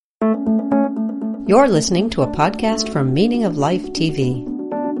You're listening to a podcast from Meaning of Life TV.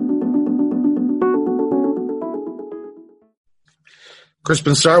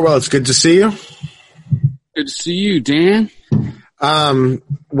 Crispin Starwell, it's good to see you. Good to see you, Dan.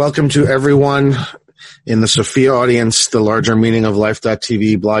 Welcome to everyone in the Sophia audience, the larger Meaning of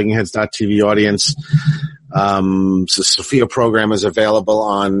Life.tv, bloggingheads.tv audience. The Sophia program is available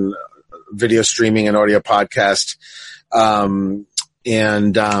on video streaming and audio podcast.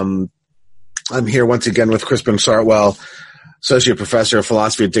 I'm here once again with Crispin Starwell, Associate Professor of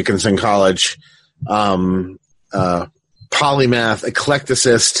Philosophy at Dickinson College, polymath,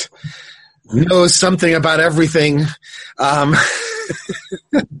 eclecticist, knows something about everything. Yeah,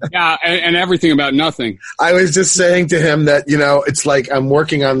 and everything about nothing. I was just saying to him that, it's like I'm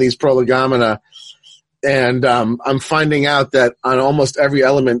working on these prolegomena, and I'm finding out that on almost every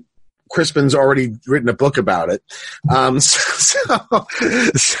element, Crispin's already written a book about it.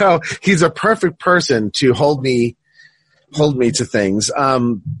 So he's a perfect person to hold me to things.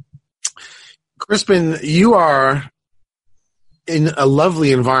 Crispin, you are in a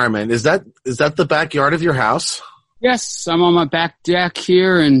lovely environment. Is that the backyard of your house? Yes, I'm on my back deck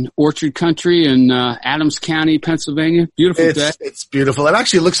here in Orchard Country in Adams County, Pennsylvania. Beautiful day. It's beautiful. It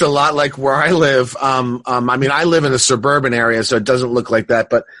actually looks a lot like where I live. I live in a suburban area, so it doesn't look like that,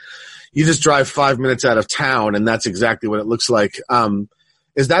 but you just drive 5 minutes out of town, and that's exactly what it looks like.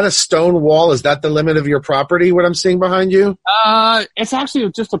 Is that a stone wall? Is that the limit of your property, what I'm seeing behind you? It's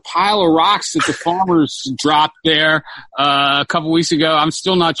actually just a pile of rocks that the farmers dropped there a couple weeks ago. I'm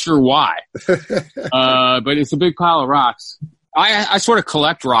still not sure why. But it's a big pile of rocks. I sort of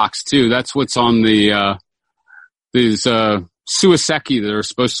collect rocks, too. That's what's on these Suiseki that are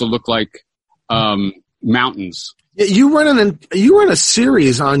supposed to look like mountains. Yeah, you run a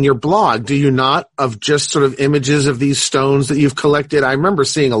series on your blog, do you not, of just sort of images of these stones that you've collected? I remember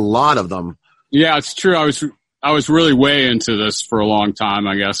seeing a lot of them. Yeah, it's true. I was really way into this for a long time,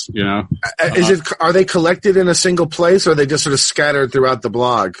 I guess, Are they collected in a single place, or are they just sort of scattered throughout the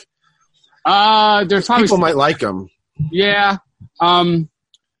blog? There's probably people might like them. Yeah. I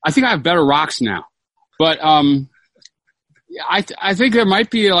think I have better rocks now. But I think there might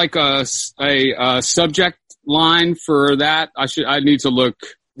be like a subject line for that. I need to look.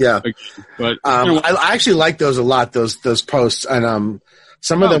 Yeah. But I actually like those a lot, those posts. And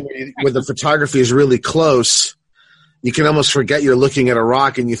some of them where the photography is really close, you can almost forget you're looking at a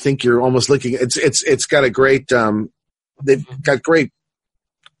rock and you think you're almost looking. It's got a great they've got great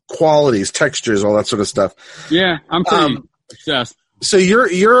qualities, textures, all that sort of stuff. Yeah, I'm pretty obsessed. So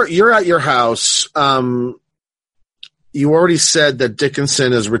you're at your house. You already said that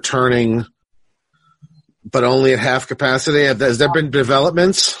Dickinson is returning, but only at half capacity. Has there been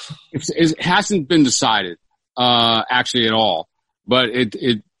developments? It hasn't been decided, actually at all. But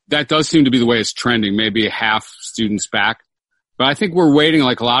that does seem to be the way it's trending. Maybe half students back. But I think we're waiting,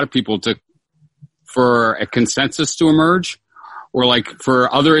 like a lot of people, for a consensus to emerge, or like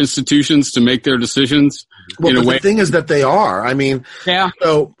for other institutions to make their decisions. Well, the thing is that they are. I mean, yeah.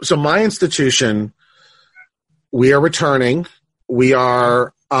 So my institution, we are returning. We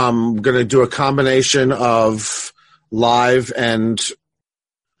are going to do a combination of live and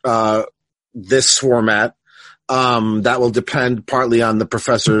this format. That will depend partly on the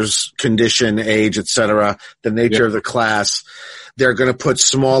professor's condition, age, etc., the nature of the class. They're going to put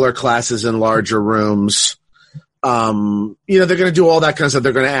smaller classes in larger rooms. They're going to do all that kind of stuff.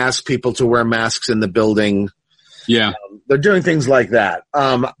 They're going to ask people to wear masks in the building. Yeah. They're doing things like that.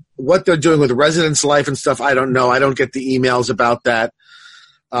 What they're doing with residence life and stuff, I don't know. I don't get the emails about that.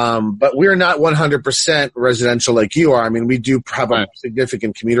 But we're not 100% residential like you are. I mean, we do have a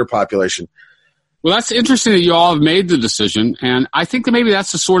significant commuter population. Well, that's interesting that you all have made the decision. And I think that maybe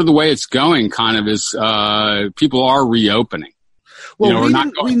that's the sort of the way it's going, kind of, is people are reopening. Well,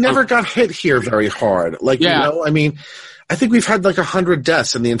 we never got hit here very hard. I think we've had like 100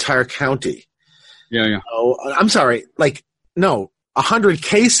 deaths in the entire county. Yeah. I'm sorry, 100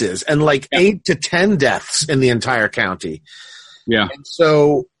 cases and 8 to 10 deaths in the entire county. Yeah. And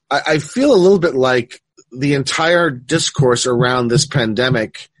so I feel a little bit like the entire discourse around this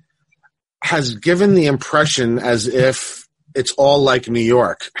pandemic has given the impression as if it's all like New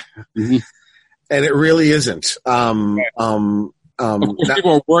York. Mm-hmm. And it really isn't. People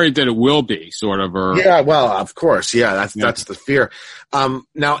are worried that it will be, sort of. Yeah, well, of course. Yeah, that's the fear.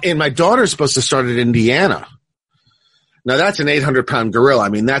 Now, my daughter's supposed to start at Indiana. Now, that's an 800-pound gorilla. I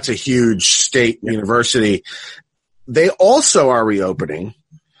mean, that's a huge state university. They also are reopening.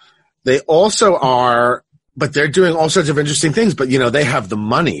 They also are, but they're doing all sorts of interesting things. But, they have the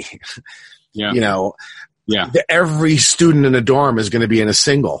money. Yeah. Every student in a dorm is going to be in a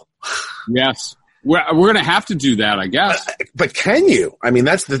single. Yes. we're going to have to do that, I guess. But can you? I mean,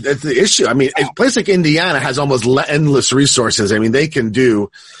 that's the issue. I mean, a place like Indiana has almost endless resources. I mean, they can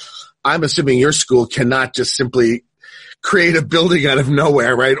do. I'm assuming your school cannot just simply create a building out of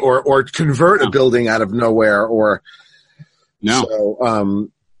nowhere, right? Or convert a building out of nowhere, or no. So,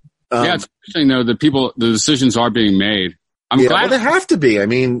 yeah, it's interesting though that the decisions are being made. I'm glad. Well, they have to be. I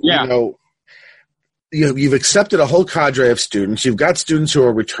mean, you've accepted a whole cadre of students. You've got students who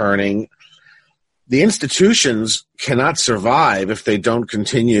are returning. The institutions cannot survive if they don't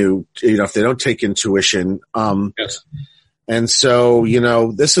continue, if they don't take in tuition. Yes. And so,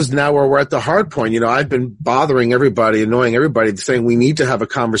 this is now where we're at the hard point. I've been bothering everybody, annoying everybody, saying we need to have a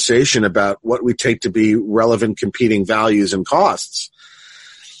conversation about what we take to be relevant competing values and costs.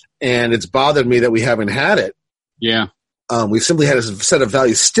 And it's bothered me that we haven't had it. Yeah. We simply had a set of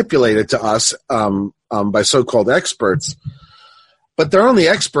values stipulated to us by so-called experts. But they're only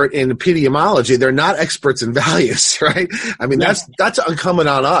expert in epidemiology. They're not experts in values, right? I mean, that's incumbent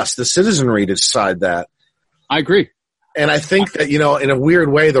on us, the citizenry, to decide that. I agree. And I think that, in a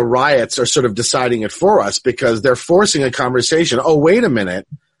weird way, the riots are sort of deciding it for us because they're forcing a conversation. Oh, wait a minute.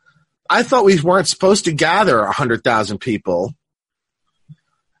 I thought we weren't supposed to gather 100,000 people.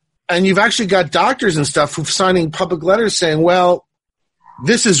 And you've actually got doctors and stuff who've signing public letters saying, well,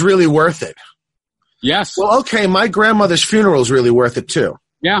 this is really worth it. Yes. Well, okay, my grandmother's funeral is really worth it too.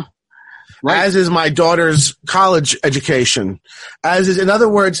 Yeah. Right. As is my daughter's college education. In other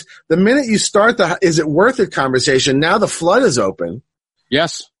words, the minute you start the is it worth it conversation, now the flood is open.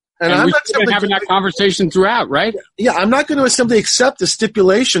 Yes. And I'm not simply having that conversation throughout, right? Yeah, I'm not going to simply accept the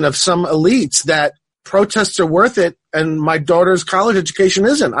stipulation of some elites that protests are worth it and my daughter's college education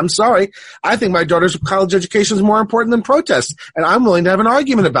isn't. I'm sorry. I think my daughter's college education is more important than protests. And I'm willing to have an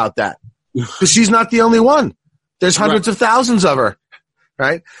argument about that. Because she's not the only one. There's hundreds of thousands of her,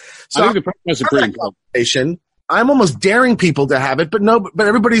 right? So I think the protests are pretty important. I'm almost daring people to have it, but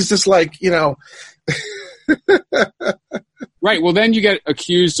everybody's just like, Right. Well, then you get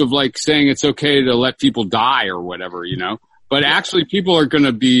accused of saying it's okay to let people die or whatever, But actually, people are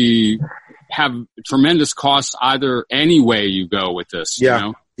going to have tremendous costs either any way you go with this.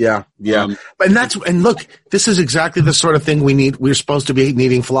 Yeah. Yeah. And look, this is exactly the sort of thing we're supposed to be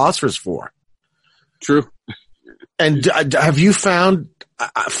needing philosophers for. True. And have you found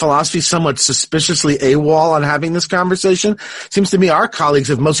philosophy somewhat suspiciously AWOL on having this conversation? Seems to me our colleagues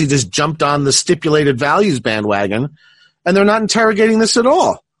have mostly just jumped on the stipulated values bandwagon, and they're not interrogating this at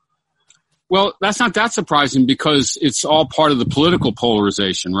all. Well, that's not that surprising because it's all part of the political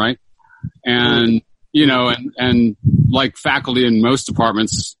polarization, right? And and like faculty in most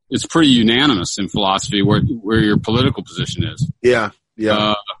departments, it's pretty unanimous in philosophy where your political position is. Yeah.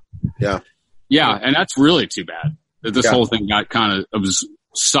 And that's really too bad that this whole thing got kind of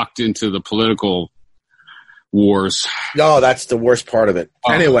sucked into the political wars. No, that's the worst part of it.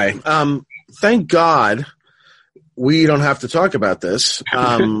 Anyway, thank God we don't have to talk about this.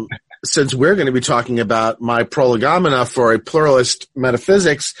 Since we're going to be talking about my prolegomena for a pluralist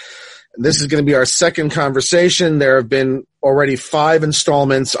metaphysics. This is going to be our second conversation. There have been already 5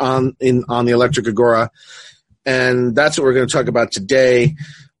 installments on the Electric Agora, and that's what we're going to talk about today.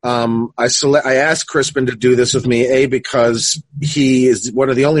 I asked Crispin to do this with me, because he is one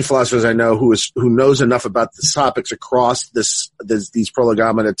of the only philosophers I know who knows enough about the topics across these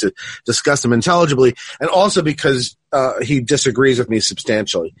prolegomena to discuss them intelligibly, and also because he disagrees with me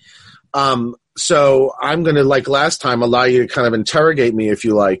substantially. So I'm going to, like last time, allow you to kind of interrogate me if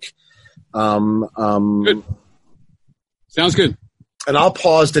you like. Good. Sounds good. And I'll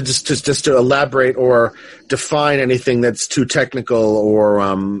pause to just to elaborate or define anything that's too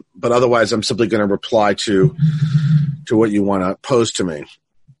technical, but otherwise I'm simply going to reply to what you want to pose to me.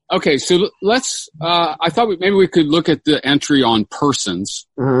 Okay, so let's. I thought maybe we could look at the entry on persons,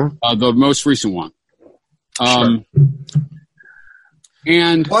 the most recent one. Sure.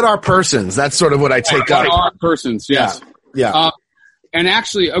 And what are persons? That's sort of what I take up. What are persons? Yes. Yeah. And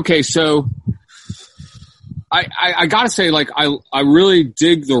actually, okay, so I gotta say, I really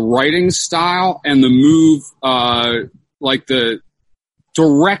dig the writing style and the move, the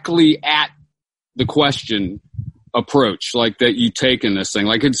directly at the question approach, that you take in this thing.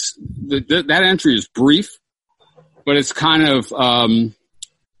 That entry is brief, but it's kind of,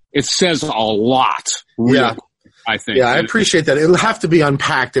 it says a lot. Really, yeah. I think. Yeah, I appreciate that. It'll have to be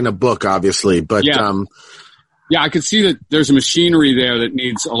unpacked in a book, obviously, but, yeah, I could see that there's a machinery there that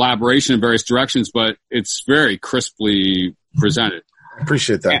needs elaboration in various directions, but it's very crisply presented. I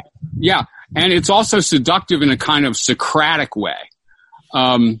appreciate that. And it's also seductive in a kind of Socratic way.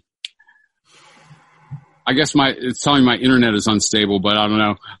 I guess it's telling me my internet is unstable, but I don't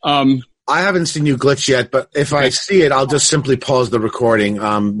know. I haven't seen you glitch yet, but if I see it, I'll just simply pause the recording,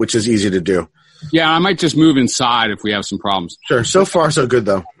 which is easy to do. Yeah, I might just move inside if we have some problems. Sure. So far, so good,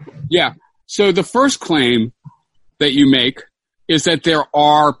 though. Yeah. So the first claim that you make is that there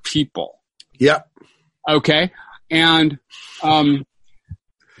are people. Yep. Okay. And, I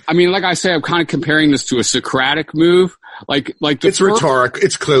mean, like I say, I'm kind of comparing this to a Socratic move. It's rhetorical.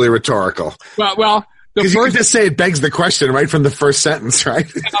 It's clearly rhetorical. Well, because you can just say it begs the question right from the first sentence, right?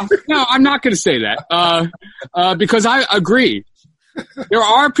 No, I'm not going to say that because I agree. There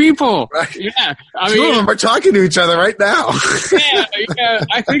are people. Right. Yeah. Two of them are talking to each other right now. yeah,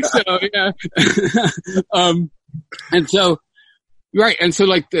 I think so. Yeah. And so, right. And so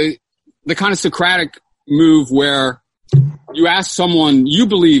like the kind of Socratic move where you ask someone, you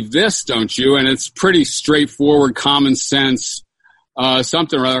believe this, don't you? And it's pretty straightforward, common sense,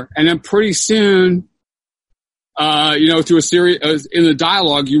 something or other. And then pretty soon, through a series in the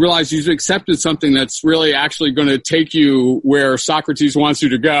dialogue, you realize you've accepted something that's really actually going to take you where Socrates wants you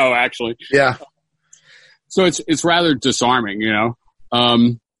to go, actually. Yeah. So it's rather disarming,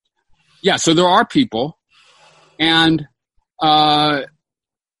 so there are people, and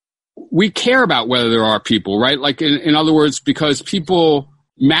we care about whether there are people, right? Like in other words, because people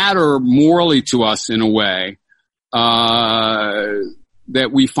matter morally to us in a way that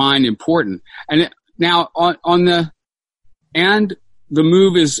we find important. And now on the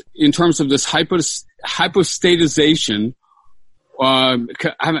move is in terms of this hypostatization. I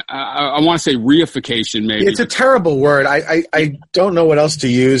want to say reification, maybe. It's a terrible word. I don't know what else to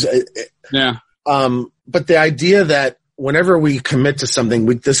use. Yeah. But the idea that whenever we commit to something,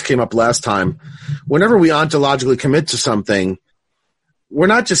 this came up last time, whenever we ontologically commit to something, we're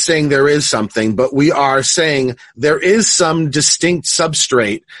not just saying there is something, but we are saying there is some distinct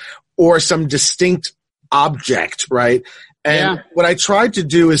substrate or some distinct object, right? And what I tried to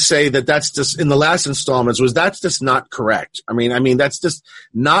do is say that that's just, in the last installments, that's just not correct. I mean, that's just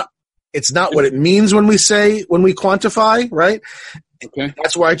not, it's not what it means when we quantify, right? Okay.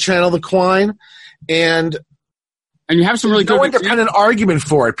 That's why I channel the Quine. And you have some really good independent argument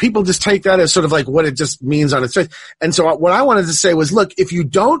for it. People just take that as sort of like what it just means on its face. And so what I wanted to say was, look, if you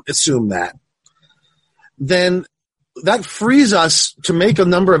don't assume that, then that frees us to make a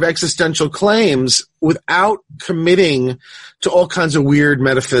number of existential claims without committing to all kinds of weird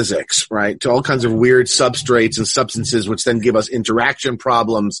metaphysics, right? To all kinds of weird substrates and substances, which then give us interaction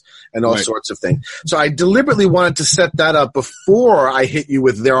problems and all sorts of things. So I deliberately wanted to set that up before I hit you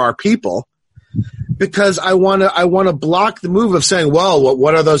with there are people, because I want to block the move of saying, well,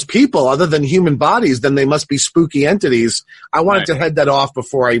 what are those people other than human bodies? Then they must be spooky entities. I wanted to head that off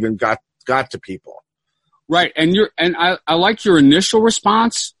before I even got to people. Right. And I like your initial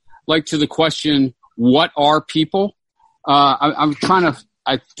response, like to the question, what are people? I'm trying to,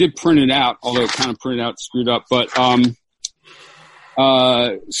 I did print it out, although it kind of printed out screwed up, but,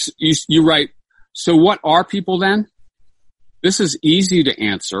 you write, so what are people then? This is easy to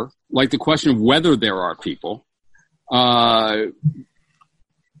answer, like the question of whether there are people, and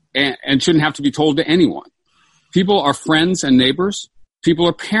shouldn't have to be told to anyone. People are friends and neighbors. People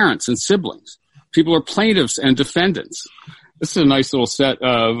are parents and siblings. People are plaintiffs and defendants. This is a nice little set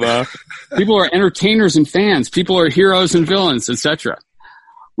of people are entertainers and fans. People are heroes and villains, etc.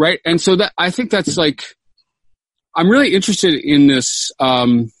 Right? And so that I think that's like, I'm really interested in this,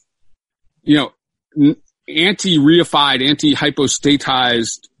 anti-reified,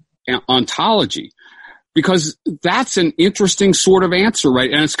 anti-hypostatized ontology, because that's an interesting sort of answer,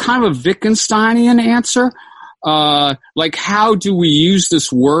 right? And it's kind of a Wittgensteinian answer. Like, how do we use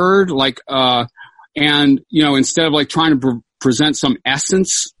this word? Like, instead of like trying to present some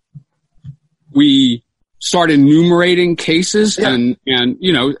essence, we start enumerating cases and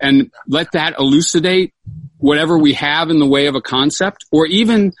let that elucidate whatever we have in the way of a concept, or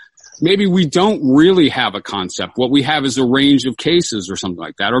even maybe we don't really have a concept. What we have is a range of cases or something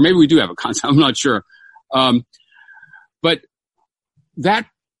like that. Or maybe we do have a concept. I'm not sure. But that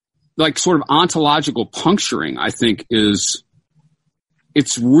like sort of ontological puncturing, I think it's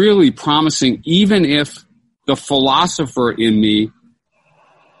really promising, even if the philosopher in me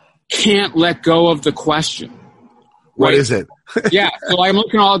can't let go of the question. What right? is it? Yeah. So I'm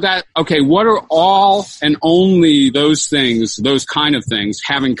looking at all of that. Okay. What are all and only those things, those kind of things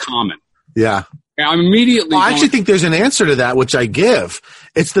have in common? Yeah. I'm immediately. I actually think there's an answer to that, which I give.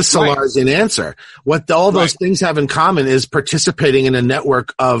 It's the Salarzian answer. What all those things have in common is participating in a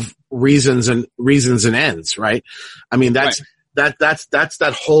network of reasons and ends, right? I mean, that's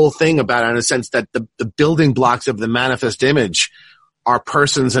that whole thing about it, in a sense that the building blocks of the manifest image are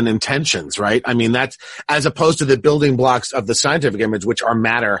persons and intentions, right? I mean, that's as opposed to the building blocks of the scientific image, which are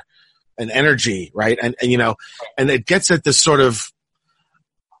matter, and energy, right? And and it gets at this sort of,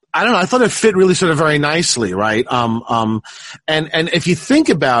 I don't know, I thought it fit really sort of very nicely, right? And if you think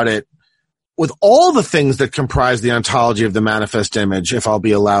about it, with all the things that comprise the ontology of the manifest image, if I'll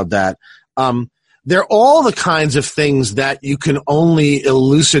be allowed that, they're all the kinds of things that you can only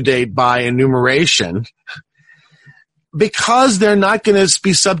elucidate by enumeration, because they're not going to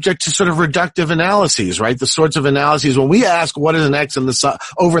be subject to sort of reductive analyses, right? The sorts of analyses, when we ask what is an X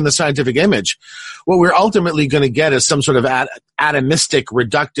over in the scientific image, what we're ultimately going to get is some sort of atomistic,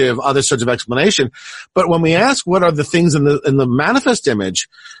 reductive, other sorts of explanation. But when we ask what are the things in the manifest image,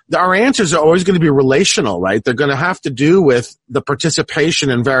 our answers are always going to be relational, right? They're going to have to do with the participation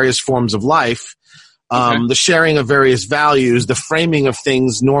in various forms of life, the sharing of various values, the framing of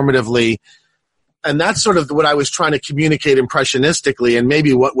things normatively. And that's sort of what I was trying to communicate impressionistically, and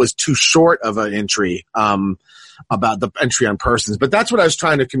maybe what was too short of an entry about the entry on persons. But that's what I was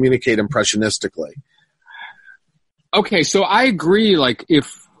trying to communicate impressionistically. Okay, so I agree. Like,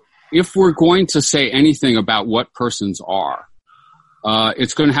 if we're going to say anything about what persons are,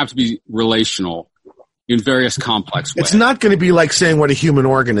 it's going to have to be relational in various complex ways. It's not going to be like saying what a human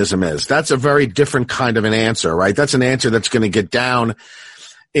organism is. That's a very different kind of an answer, right? That's an answer that's going to get down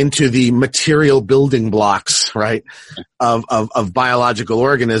into the material building blocks, right, of biological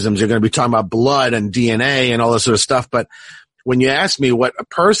organisms. You're going to be talking about blood and DNA and all this sort of stuff. But when you ask me what a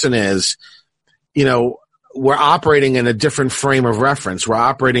person is, we're operating in a different frame of reference. We're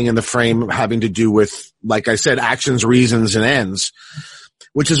operating in the frame having to do with, like I said, actions, reasons, and ends,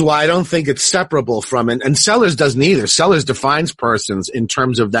 which is why I don't think it's separable from it. And Sellers doesn't either. Sellers defines persons in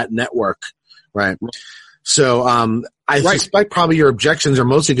terms of that network, right? So I suspect probably your objections are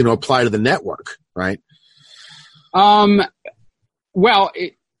mostly going to apply to the network, right? Well,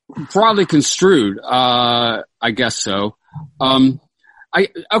 broadly construed, I guess so.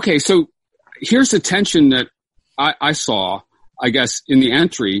 Okay, so here's the tension that I saw, I guess, in the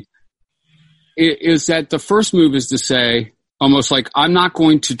entry, is that the first move is to say, almost like, I'm not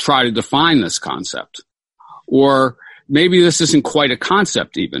going to try to define this concept. Or maybe this isn't quite a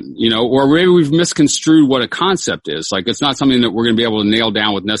concept even, or maybe we've misconstrued what a concept is. Like, it's not something that we're going to be able to nail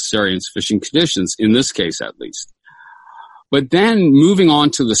down with necessary and sufficient conditions, in this case at least. But then moving on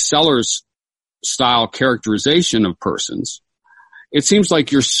to the Sellers style characterization of persons, it seems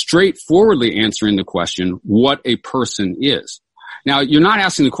like you're straightforwardly answering the question, what a person is. Now, you're not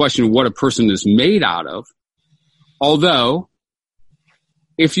asking the question what a person is made out of, although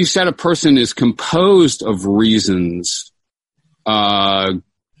if you said a person is composed of reasons,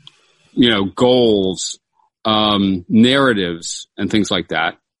 goals, narratives, and things like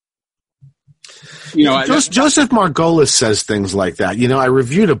that. Joseph Margolis says things like that. I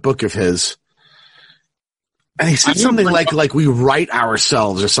reviewed a book of his, and he said something like we write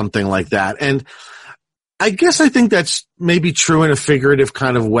ourselves or something like that. And I guess I think that's maybe true in a figurative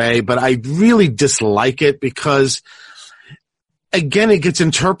kind of way, but I really dislike it because, again, it gets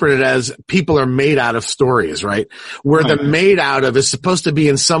interpreted as people are made out of stories, right? Where the made out of is supposed to be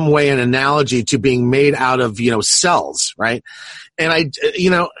in some way an analogy to being made out of, cells, right? And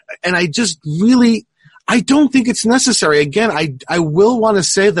I just really, I don't think it's necessary. Again, I will want to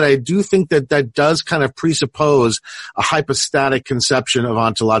say that I do think that does kind of presuppose a hypostatic conception of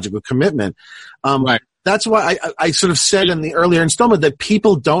ontological commitment. Right. That's why I sort of said in the earlier installment that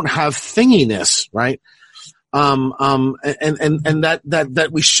people don't have thinginess, right? And that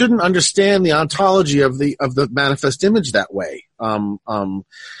we shouldn't understand the ontology of the manifest image that way. And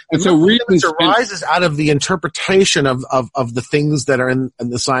so reasons arises out of the interpretation of the things that are in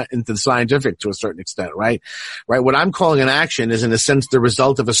the scientific to a certain extent, right? Right. What I'm calling an action is in a sense the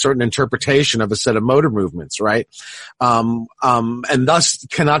result of a certain interpretation of a set of motor movements, right? And thus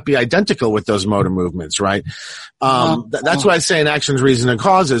cannot be identical with those motor movements, right? That's why I say in actions, reason, and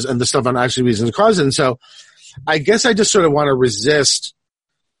causes, and the stuff on action, reason, and causes. And so I guess I just sort of want to resist.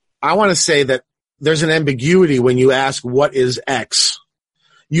 I want to say that there's an ambiguity when you ask what is X.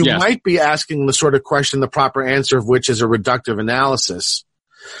 You might be asking the sort of question, the proper answer of which is a reductive analysis.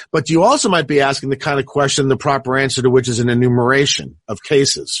 But you also might be asking the kind of question, the proper answer to which is an enumeration of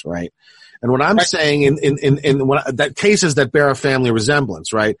cases, right? And what I'm saying in that cases that bear a family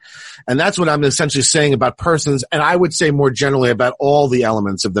resemblance, right? And that's what I'm essentially saying about persons, and I would say more generally about all the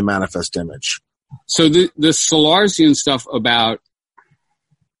elements of the manifest image. So the Salarzian stuff about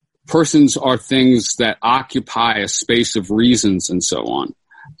persons are things that occupy a space of reasons and so on,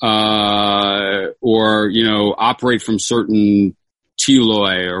 or, operate from certain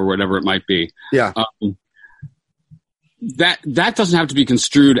teloi or whatever it might be. Yeah. that doesn't have to be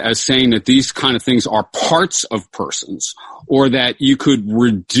construed as saying that these kind of things are parts of persons, or that you could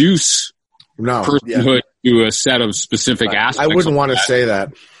reduce personhood to a set of specific aspects. I wouldn't want to say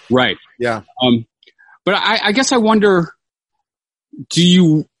that. Right. Yeah. But I guess I wonder,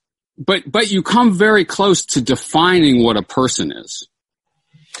 but you come very close to defining what a person is.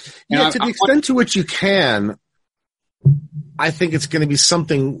 Yeah, to the extent to which you can, I think it's going to be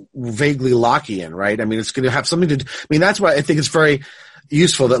something vaguely Lockean, right? I mean, it's going to have something to do. I mean, that's why I think it's very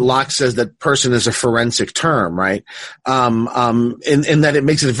useful that Locke says that person is a forensic term, right? In that it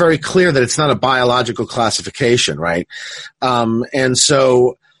makes it very clear that it's not a biological classification, right? And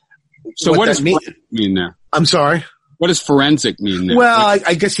so what does forensic mean there? I'm sorry? What does forensic mean there? Well,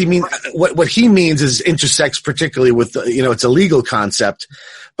 I guess he means what he means is intersects particularly with, it's a legal concept.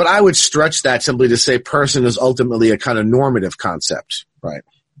 But I would stretch that simply to say person is ultimately a kind of normative concept, right?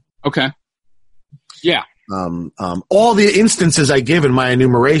 Okay. Yeah. All the instances I give in my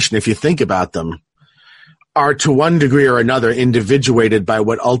enumeration, if you think about them, are to one degree or another individuated by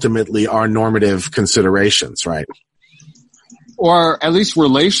what ultimately are normative considerations, right? Or at least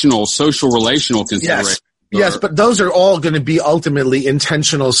social relational considerations. Yes, but those are all going to be ultimately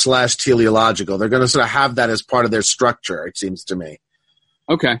intentional / teleological. They're going to sort of have that as part of their structure, it seems to me.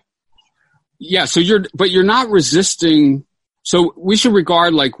 Okay. Yeah. So you're not resisting. So we should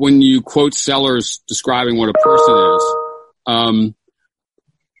regard, like, when you quote Sellers describing what a person is,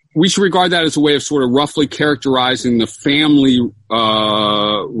 we should regard that as a way of sort of roughly characterizing the family,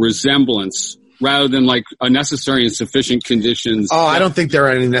 resemblance, rather than like a necessary and sufficient conditions. Oh, I don't think there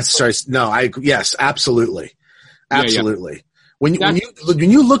are any necessary. No, yes, absolutely. Absolutely. Yeah. When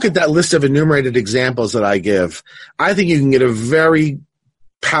you look at that list of enumerated examples that I give, I think you can get a very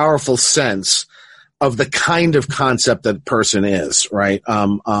powerful sense of the kind of concept that person is, right?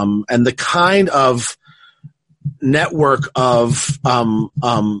 And the kind of network of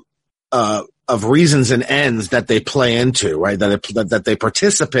reasons and ends that they play into, right? That they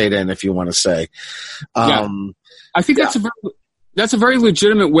participate in, if you want to say. I think that's a very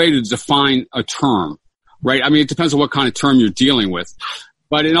legitimate way to define a term, right? I mean, it depends on what kind of term you're dealing with.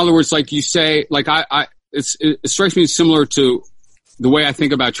 But in other words, like you say, like it strikes me similar to the way I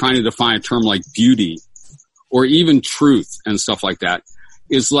think about trying to define a term like beauty or even truth and stuff like that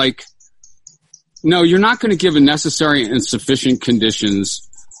is like, no, you're not going to give a necessary and sufficient conditions,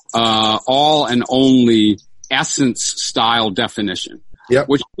 all and only essence style definition. Yep.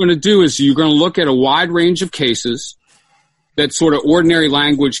 What you're going to do is you're going to look at a wide range of cases that sort of ordinary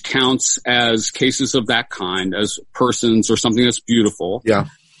language counts as cases of that kind, as persons or something that's beautiful. Yeah.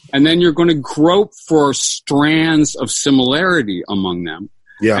 And then you're going to grope for strands of similarity among them.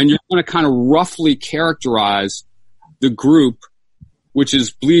 Yeah. And you're going to kind of roughly characterize the group, which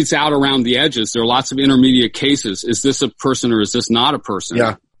bleeds out around the edges. There are lots of intermediate cases. Is this a person or is this not a person?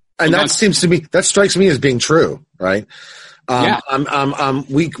 Yeah. And that strikes me as being true, right?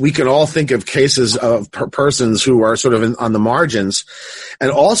 We can all think of cases of persons who are sort of on the margins.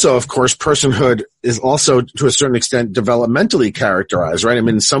 And also, of course, personhood is also to a certain extent developmentally characterized, right? I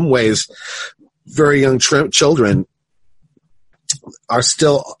mean, in some ways, very young children are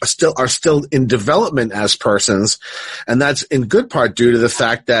still in development as persons. And that's in good part due to the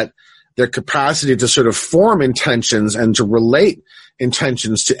fact that their capacity to sort of form intentions and to relate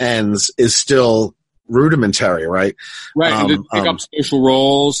intentions to ends is still rudimentary, right? Right, and to pick up social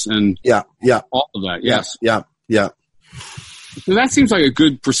roles and all of that, yes. Yeah. So that seems like a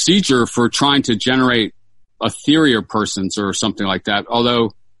good procedure for trying to generate a theory of persons or something like that.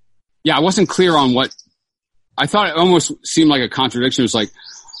 Although, I wasn't clear on what – I thought it almost seemed like a contradiction. It was like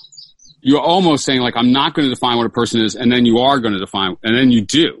you're almost saying, like, I'm not going to define what a person is, and then you are going to define – and then you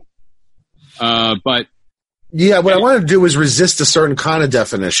do. But – yeah, what I want to do is resist a certain kind of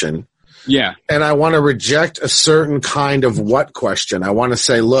definition. Yeah. And I want to reject a certain kind of what question. I want to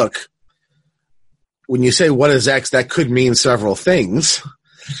say, look, when you say what is X, that could mean several things.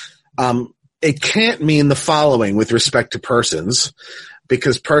 It can't mean the following with respect to persons,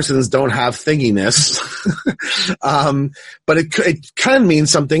 because persons don't have thinginess. But it can mean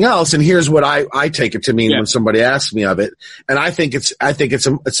something else. And here's what I take it to mean when somebody asks me of it. And I think it's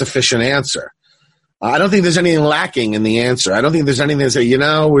a sufficient answer. I don't think there's anything lacking in the answer. I don't think there's anything that say,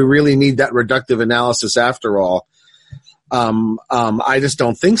 we really need that reductive analysis after all. I just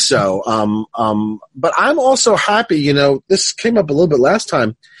don't think so. But I'm also happy, this came up a little bit last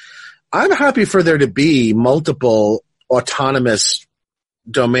time. I'm happy for there to be multiple autonomous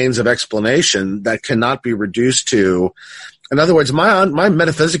domains of explanation that cannot be reduced to, in other words, my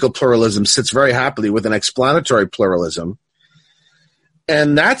metaphysical pluralism sits very happily with an explanatory pluralism.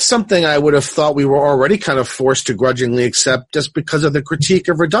 And that's something I would have thought we were already kind of forced to grudgingly accept just because of the critique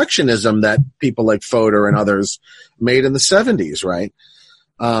of reductionism that people like Fodor and others made in the 70s, right?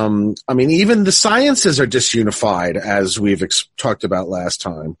 I mean, even the sciences are disunified, as we've talked about last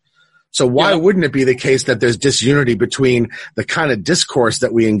time. So why wouldn't it be the case that there's disunity between the kind of discourse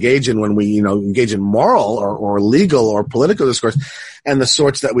that we engage in when we, engage in moral or legal or political discourse, and the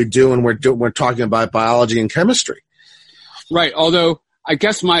sorts that we do when we're talking about biology and chemistry? Right. Although I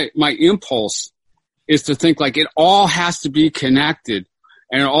guess my impulse is to think like it all has to be connected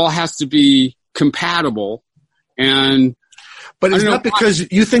and it all has to be compatible. But is that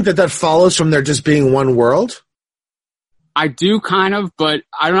because you think that follows from there just being one world? I do kind of, but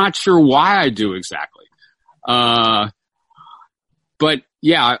I'm not sure why I do exactly. But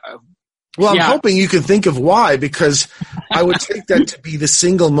yeah. Well, I'm hoping you can think of why, because I would take that to be the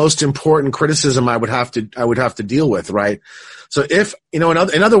single most important criticism I would have to deal with, right? So if, in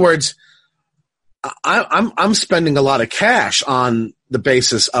other words, I'm spending a lot of cash on the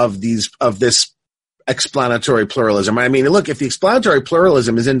basis of this explanatory pluralism. I mean, look, if the explanatory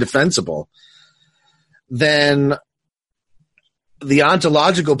pluralism is indefensible, then the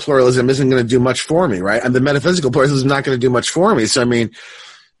ontological pluralism isn't going to do much for me, right? And the metaphysical pluralism is not going to do much for me. So, I mean,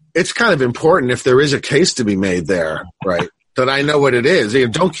 it's kind of important if there is a case to be made there, right? That I know what it is.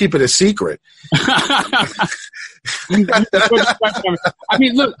 Don't keep it a secret. I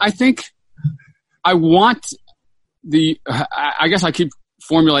mean, look, I think I want I guess I keep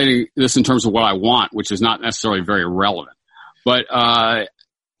formulating this in terms of what I want, which is not necessarily very relevant. But I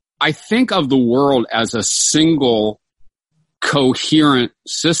think of the world as a single coherent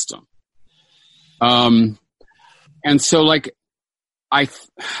system. And so like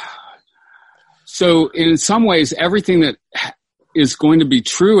so in some ways, everything that is going to be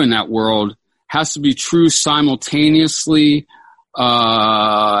true in that world has to be true simultaneously.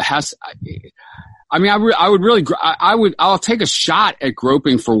 I'll take a shot at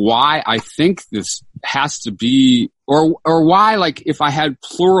groping for why I think this has to be, or why, like, if I had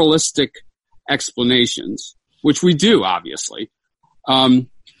pluralistic explanations, which we do, obviously,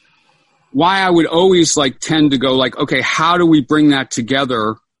 why I would always tend to go okay, how do we bring that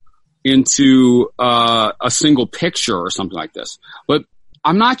together into a single picture or something like this? But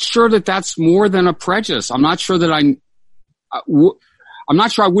I'm not sure that that's more than a prejudice. I'm not sure that I'm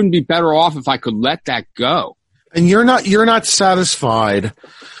not sure I wouldn't be better off if I could let that go. And you're not satisfied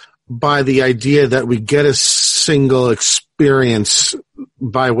by the idea that we get a single experience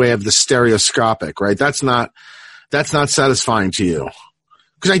by way of the stereoscopic, right? That's not satisfying to you.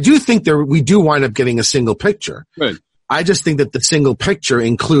 Because I do think we do wind up getting a single picture. Good. I just think that the single picture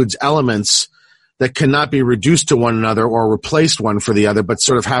includes elements that cannot be reduced to one another or replaced one for the other, but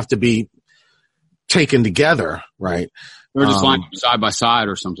sort of have to be taken together, right? Or just lying side by side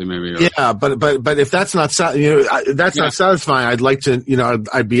or something, maybe. Yeah, but if that's not not satisfying, I'd like to,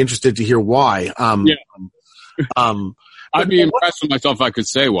 I'd be interested to hear why. I'd be impressed with myself if I could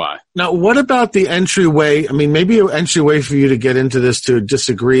say why. Now, what about the entryway? I mean, maybe an entryway for you to get into this to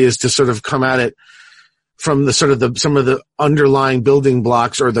disagree is to sort of come at it from the sort of some of the underlying building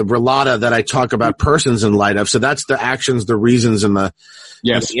blocks or the relata that I talk about persons in light of. So that's the actions, the reasons, and the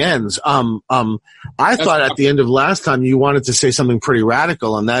ends. I thought at the end of last time you wanted to say something pretty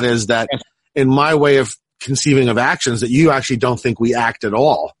radical, and that is that in my way of conceiving of actions, that you actually don't think we act at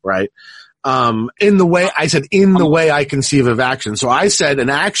all, right? In the way I conceive of action. So I said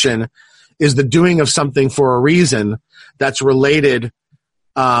an action is the doing of something for a reason that's related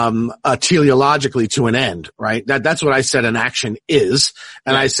teleologically to an end, right? That's what I said an action is.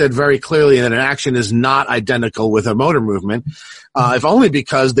 And I said very clearly that an action is not identical with a motor movement, if only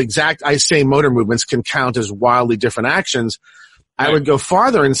because the exact same motor movements can count as wildly different actions. I would go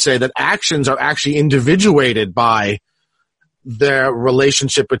farther and say that actions are actually individuated by their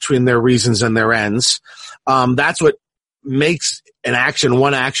relationship between their reasons and their ends. That's what makes an action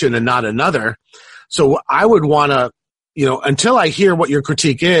one action and not another. So I would want to, until I hear what your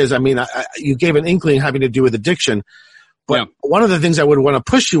critique is, I mean, you gave an inkling having to do with addiction, but one of the things I would want to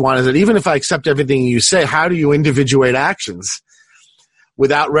push you on is that even if I accept everything you say, how do you individuate actions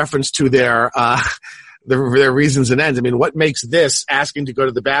without reference to their reasons and ends? I mean, what makes this asking to go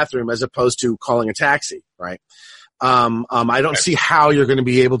to the bathroom as opposed to calling a taxi, right? I don't see how you're going to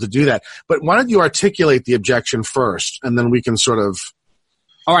be able to do that, but why don't you articulate the objection first, and then we can sort of.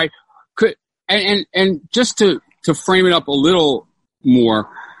 All right. And just to frame it up a little more,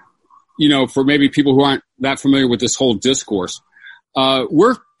 for maybe people who aren't that familiar with this whole discourse,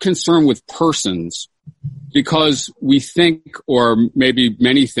 we're concerned with persons because we think, or maybe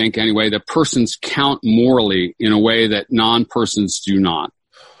many think anyway, that persons count morally in a way that non-persons do not.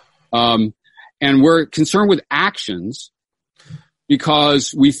 And we're concerned with actions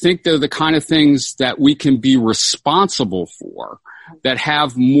because we think they're the kind of things that we can be responsible for, that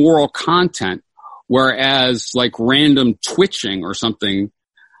have moral content, whereas like random twitching or something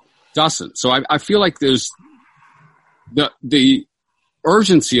doesn't. So I feel like there's the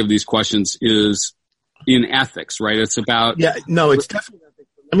urgency of these questions is in ethics, right? It's about... Yeah, no, it's definitely...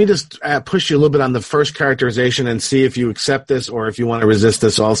 Let me just push you a little bit on the first characterization and see if you accept this or if you want to resist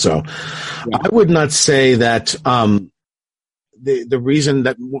this also. Yeah. I would not say that the reason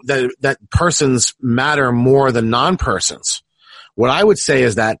that persons matter more than non-persons. What I would say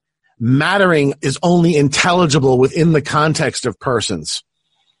is that mattering is only intelligible within the context of persons.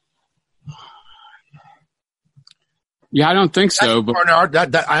 Yeah, I don't think so. But Bernard,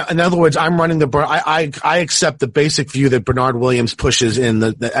 in other words, I'm running the. I accept the basic view that Bernard Williams pushes in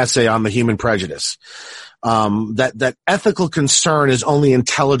the essay on the human prejudice. That ethical concern is only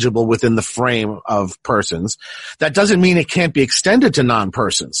intelligible within the frame of persons. That doesn't mean it can't be extended to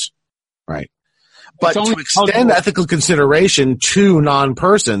non-persons, right? But to extend ethical consideration to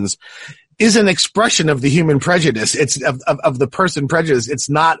non-persons is an expression of the human prejudice. It's of the person prejudice. It's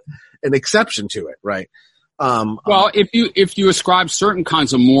not an exception to it, right? Well, if you ascribe certain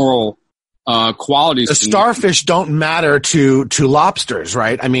kinds of moral qualities, the starfish don't matter to lobsters,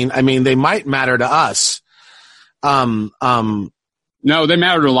 right? I mean, they might matter to us. No, they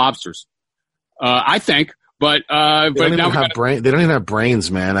matter to lobsters. I think, but they don't even have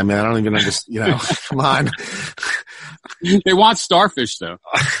brains, man. I mean, I don't even understand. Come on. They want starfish, though.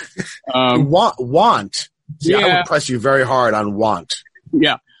 Want. See, yeah. I would press you very hard on want.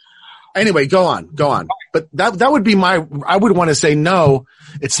 Yeah. Anyway, go on. But that would be I would want to say no,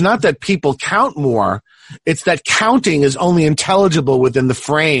 it's not that people count more. It's that counting is only intelligible within the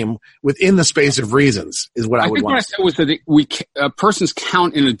frame, within the space of reasons is what I would want to say. I think what I said was that persons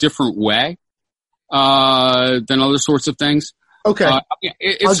count in a different way, than other sorts of things. Okay. I'll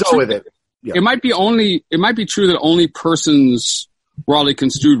go with it. Yeah. It might be true that only persons broadly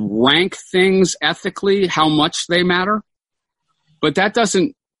construed rank things ethically, how much they matter, but that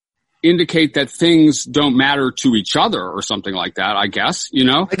doesn't indicate that things don't matter to each other or something like that, I guess,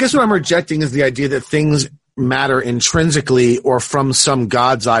 I guess what I'm rejecting is the idea that things matter intrinsically or from some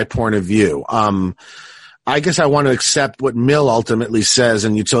God's eye point of view. I guess I want to accept what Mill ultimately says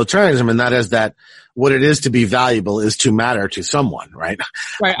in utilitarianism, and that is that what it is to be valuable is to matter to someone, right?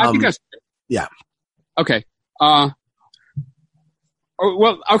 Right. I think that's... Yeah. Okay.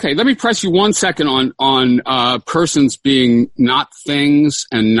 Well, okay. Let me press you 1 second on persons being not things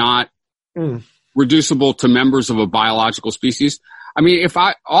and not reducible to members of a biological species. I mean, if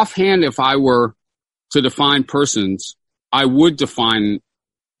I were to define persons, I would define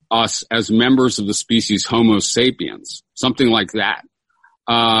us as members of the species Homo sapiens, something like that.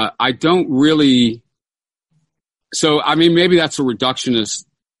 I don't really. So, I mean, maybe that's a reductionist.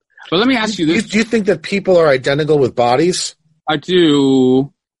 But let me ask you this: do you think that people are identical with bodies? I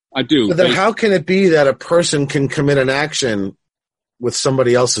do. But then how can it be that a person can commit an action with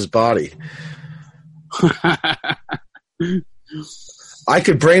somebody else's body? I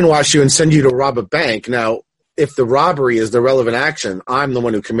could brainwash you and send you to rob a bank. Now, if the robbery is the relevant action, I'm the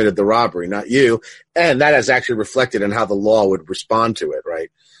one who committed the robbery, not you. And that is actually reflected in how the law would respond to it, right?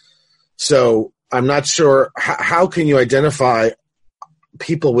 So I'm not sure. How can you identify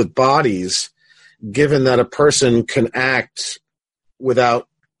people with bodies given that a person can act without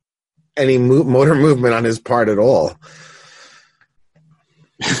any motor movement on his part at all?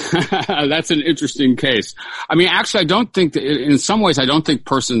 That's an interesting case. I mean, actually, I don't think that in some ways, I don't think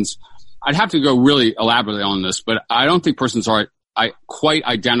persons, I'd have to go really elaborately on this, but I don't think persons are quite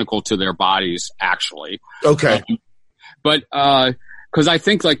identical to their bodies, actually. Okay. But, cause I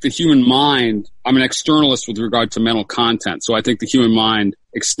think like the human mind, I'm an externalist with regard to mental content. So I think the human mind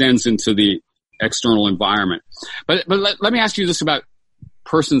extends into the external environment. But let me ask you this about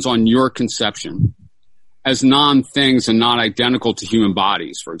persons on your conception as non-things and not identical to human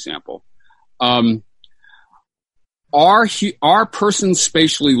bodies, for example. Are persons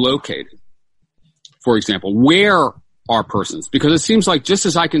spatially located? For example, where are persons? Because it seems like just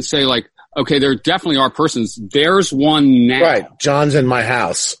as I can say like, okay, there definitely are persons, there's one now. Right. John's in my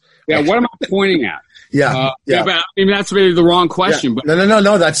house. Yeah. What am I pointing at? Yeah. But I mean, that's maybe the wrong question. Yeah. But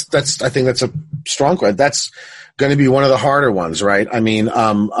No. I think that's a strong question. That's going to be one of the harder ones, right? I mean,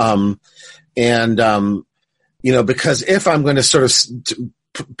 because if I'm going to sort of,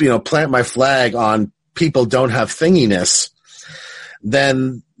 plant my flag on people don't have thinginess,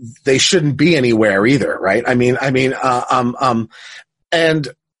 then they shouldn't be anywhere either, right? And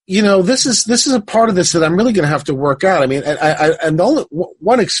this is a part of this that I'm really going to have to work out. I mean, and the only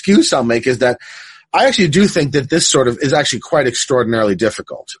one excuse I'll make is that I actually do think that this sort of is actually quite extraordinarily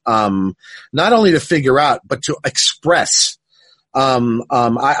difficult, not only to figure out, but to express.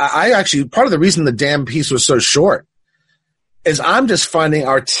 I actually, part of the reason the damn piece was so short is I'm just finding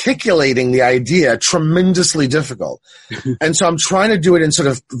articulating the idea tremendously difficult. And so I'm trying to do it in sort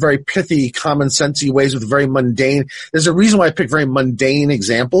of very pithy, common-sensey ways with very mundane. There's a reason why I pick very mundane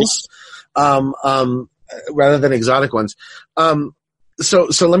examples, rather than exotic ones. So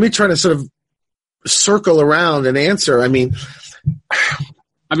let me try to sort of circle around and answer.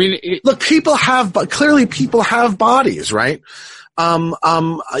 Look, clearly people have bodies, right?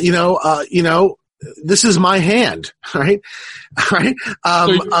 This is my hand, right? Right. So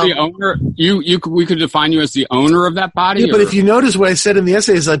you're the owner. We could define you as the owner of that body. Yeah, but if you notice what I said in the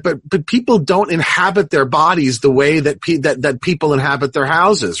essay is like, but people don't inhabit their bodies the way that people inhabit their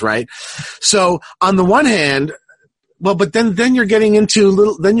houses, right? So on the one hand, well, but then you're getting into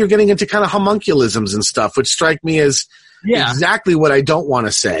kind of homunculisms and stuff, which strike me as exactly what I don't want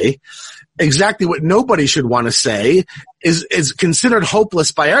to say. Exactly what nobody should want to say is considered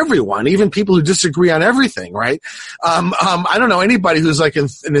hopeless by everyone, even people who disagree on everything, right? I don't know anybody who's like an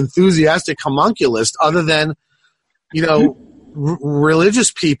enthusiastic homunculist other than,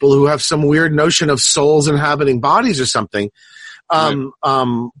 religious people who have some weird notion of souls inhabiting bodies or something,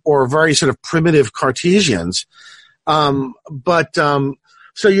 or very sort of primitive Cartesians. So, what do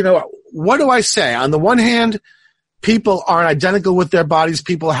I say? On the one hand, people aren't identical with their bodies.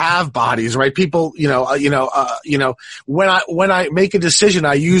 People have bodies, right? People, when I make a decision,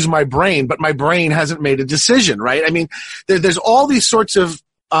 I use my brain, but my brain hasn't made a decision, right? I mean, there's all these sorts of,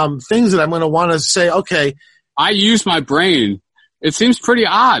 things that I'm going to want to say, okay. I use my brain. It seems pretty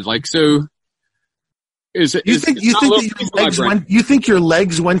odd. Like, so you think your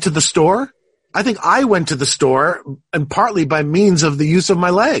legs went to the store? I think I went to the store and partly by means of the use of my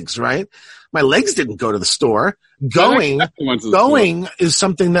legs, right? My legs didn't go to the store. Going is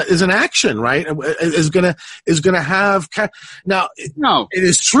something that is an action, right? Is gonna have now. No, it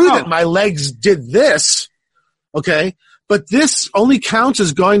is true that my legs did this, okay, but this only counts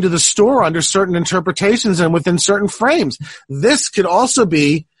as going to the store under certain interpretations and within certain frames. This could also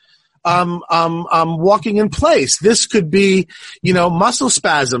be walking in place. This could be, muscle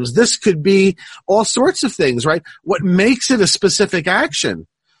spasms. This could be all sorts of things, right? What makes it a specific action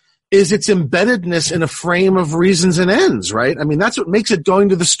is its embeddedness in a frame of reasons and ends, right? I mean, that's what makes it going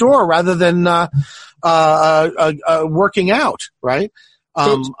to the store rather than working out, right?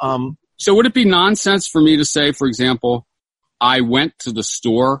 So would it be nonsense for me to say, for example, I went to the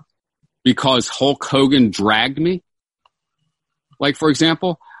store because Hulk Hogan dragged me? Like, for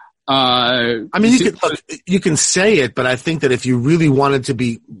example, you can say it, but I think that if you really wanted to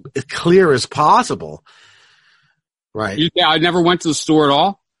be as clear as possible, right? I never went to the store at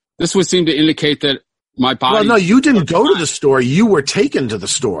all. This would seem to indicate that my body. Well, no, you didn't go to the store. You were taken to the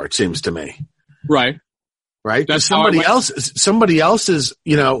store. It seems to me. Right. Right. That's somebody else's.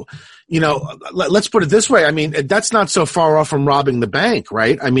 Let's put it this way. I mean, that's not so far off from robbing the bank,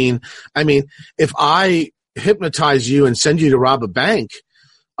 right? I mean, if I hypnotize you and send you to rob a bank,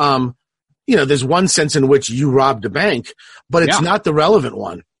 there's one sense in which you robbed a bank, but it's not the relevant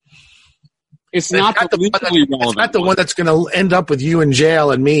one. It's not the one that's going to end up with you in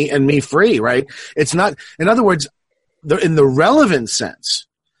jail and me free, right? It's not. In other words, in the relevant sense.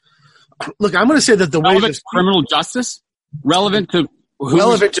 Look, I'm going to say that the way criminal justice relevant to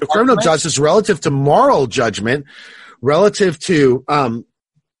criminal justice, relative to moral judgment, relative to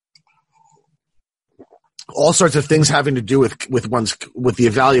all sorts of things having to do with the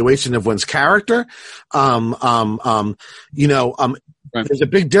evaluation of one's character. Right. There's a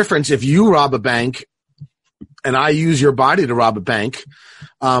big difference if you rob a bank and I use your body to rob a bank.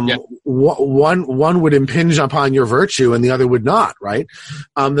 One would impinge upon your virtue and the other would not, right?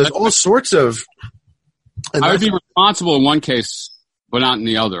 There's all sorts of. I would be responsible in one case, but not in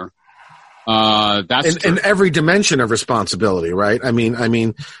the other. That's in every dimension of responsibility, right? I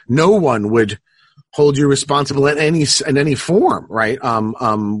mean, no one would hold you responsible in any form, right?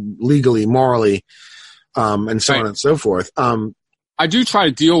 Legally, morally, and so on and so forth. I do try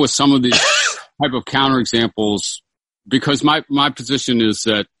to deal with some of these type of counterexamples because my position is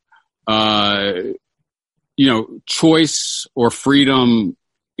that, choice or freedom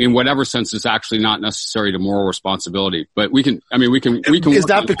in whatever sense is actually not necessary to moral responsibility. But we can. Is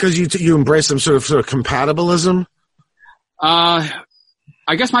that because you embrace some sort of compatibilism? I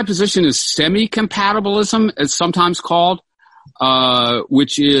guess my position is semi-compatibilism, it's sometimes called.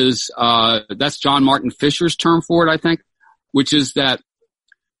 which is that's John Martin Fisher's term for it, I think, which is that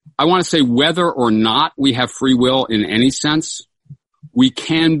I want to say whether or not we have free will in any sense, we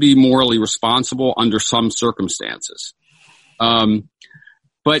can be morally responsible under some circumstances. But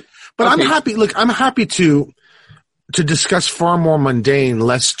okay. I'm happy. Look, I'm happy to discuss far more mundane,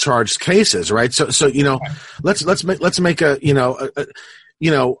 less charged cases, right? So let's make a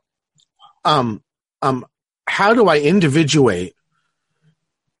how do I individuate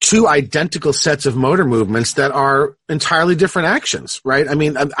two identical sets of motor movements that are entirely different actions, right? I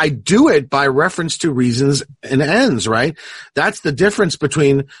mean, I do it by reference to reasons and ends, right? That's the difference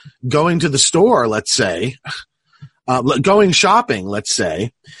between going to the store, let's say, going shopping, let's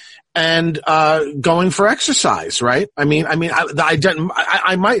say, and going for exercise, right? I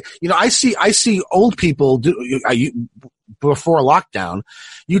see old people before lockdown.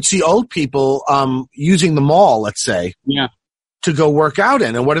 You'd see old people using the mall, let's say, to go work out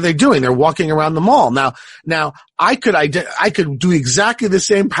in. And what are they doing? They're walking around the mall. Now I could do exactly the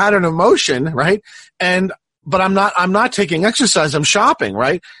same pattern of motion, right? But I'm not taking exercise. I'm shopping,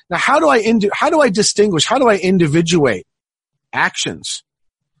 right? Now, how do I distinguish? How do I individuate actions?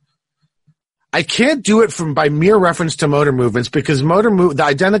 I can't do it by mere reference to motor movements because the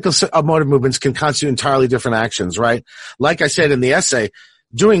identical motor movements can constitute entirely different actions, right? Like I said in the essay,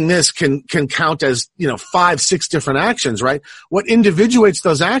 doing this can count as, 5-6 different actions, right? What individuates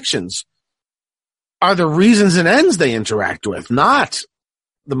those actions are the reasons and ends they interact with, not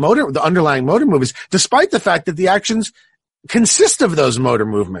the underlying motor movements, despite the fact that the actions consist of those motor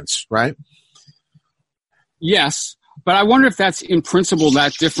movements, right? Yes, but I wonder if that's in principle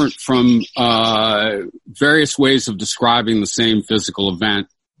that different from various ways of describing the same physical event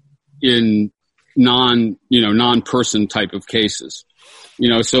in non-person type of cases.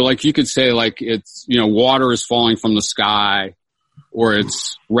 So like you could say like it's, water is falling from the sky or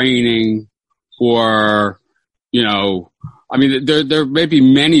it's raining or, there may be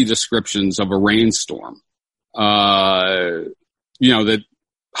many descriptions of a rainstorm, that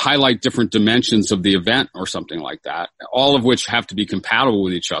highlight different dimensions of the event or something like that, all of which have to be compatible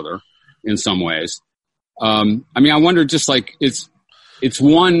with each other in some ways. I wonder just like it's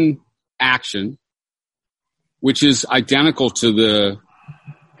one action, which is identical to the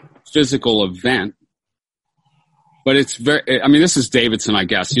physical event, but it's this is Davidson, I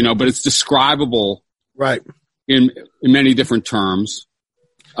guess, but it's describable, right, in many different terms.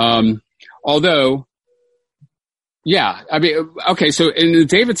 Although, so in the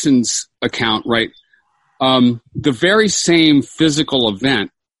Davidson's account, right, the very same physical event,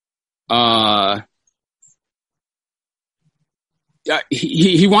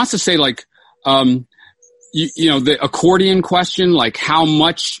 he wants to say like, the accordion question, like how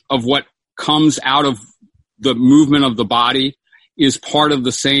much of what comes out of the movement of the body is part of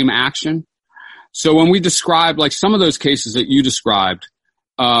the same action. So when we describe like some of those cases that you described,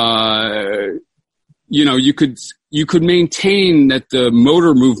 you could maintain that the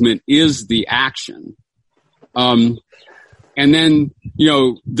motor movement is the action. And then,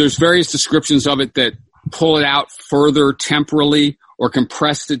 there's various descriptions of it that pull it out further temporally or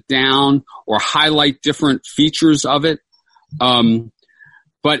compress it down or highlight different features of it. But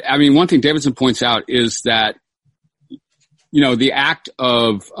one thing Davidson points out is that, the act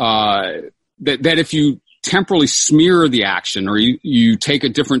of, that if you temporally smear the action or you take a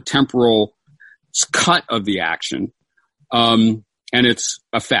different temporal cut of the action, and its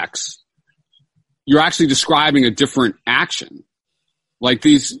effects, you're actually describing a different action. Like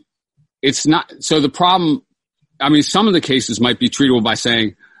it's not, so the problem, some of the cases might be treatable by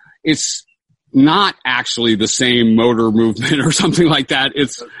saying it's not actually the same motor movement or something like that.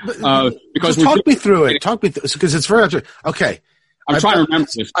 It's, because talk me through it, because it's very, okay. I'm trying to remember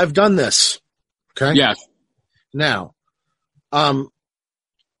this. I've done this. Okay. Yes. Now,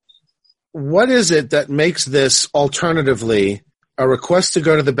 what is it that makes this alternatively a request to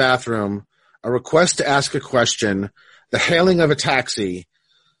go to the bathroom, a request to ask a question, the hailing of a taxi?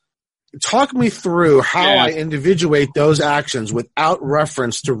 Talk me through how I individuate those actions without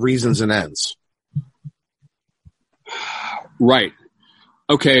reference to reasons and ends. Right.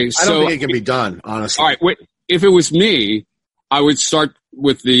 Okay. I don't think it can be done, honestly. All right. Wait, if it was me, I would start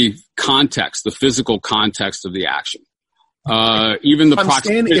with the context, the physical context of the action. Even the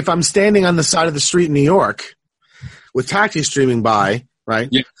proximity. If I'm standing on the side of the street in New York with taxis streaming by, right?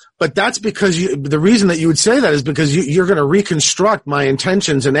 Yeah. But that's because the reason that you would say that is because you're going to reconstruct my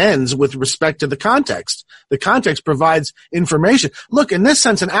intentions and ends with respect to the context. The context provides information. Look, in this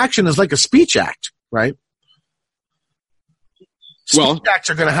sense, an action is like a speech act, right? Speech acts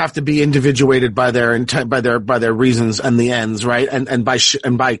are going to have to be individuated by their intent, by their reasons and the ends, right? And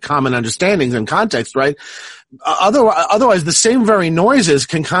by common understandings and context, right? Otherwise, the same very noises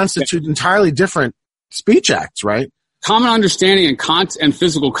can constitute entirely different speech acts, right? Common understanding and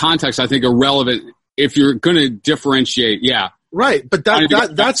physical context, I think, are relevant if you're going to differentiate. Yeah. Right, but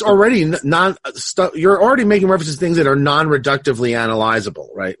that's already you're already making references to things that are non-reductively analyzable,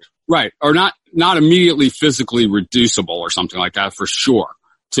 right? Right, or not immediately physically reducible or something like that for sure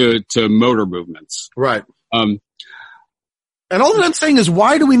to motor movements. Right. And all that I'm saying is,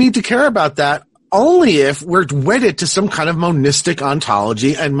 why do we need to care about that? Only if we're wedded to some kind of monistic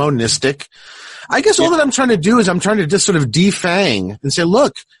ontology and monistic. I guess all that I'm trying to do is I'm trying to just sort of defang and say,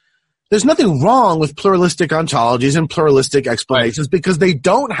 look, there's nothing wrong with pluralistic ontologies and pluralistic explanations because they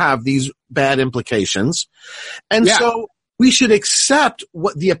don't have these bad implications. And so we should accept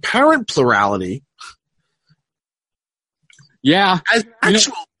what the apparent plurality as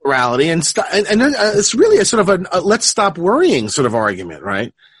actual plurality and it's really a sort of a let's stop worrying sort of argument,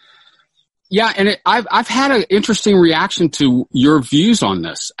 right? Yeah, and I've had an interesting reaction to your views on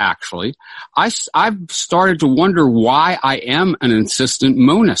this, actually. I've started to wonder why I am an insistent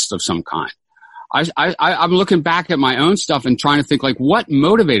monist of some kind. I'm looking back at my own stuff and trying to think, like, what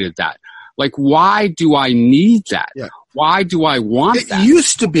motivated that? Like, why do I need that? Yeah. Why do I want that? It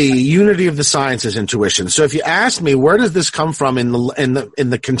used to be unity of the sciences intuition. So if you ask me, where does this come from in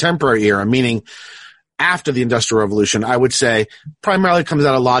the contemporary era, meaning after the Industrial Revolution, I would say primarily comes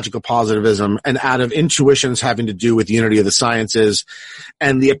out of logical positivism and out of intuitions having to do with unity of the sciences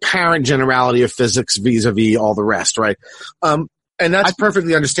and the apparent generality of physics vis-a-vis all the rest, right? And that's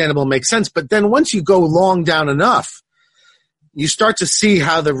perfectly understandable and makes sense. But then once you go long down enough, you start to see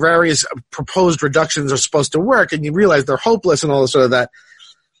how the various proposed reductions are supposed to work, and you realize they're hopeless and all this sort of that.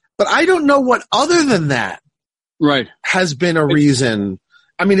 But I don't know what other than that has been a reason.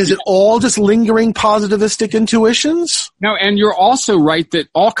 I mean, is it all just lingering positivistic intuitions? No, and you're also right that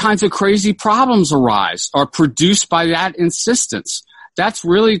all kinds of crazy problems are produced by that insistence. That's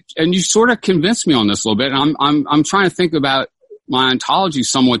really, and you sort of convinced me on this a little bit. And I'm trying to think about my ontology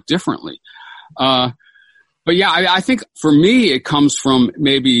somewhat differently. But yeah, I think for me, it comes from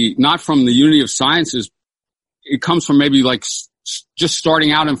maybe not from the unity of sciences. It comes from maybe like just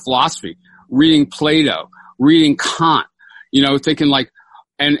starting out in philosophy, reading Plato, reading Kant, thinking like,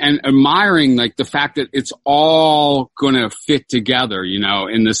 and admiring like the fact that it's all going to fit together,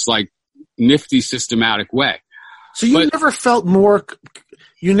 in this like nifty systematic way. So you never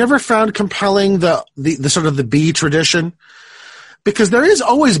found compelling the sort of the B tradition? Because there has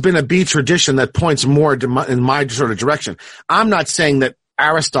always been a B tradition that points more in my sort of direction. I'm not saying that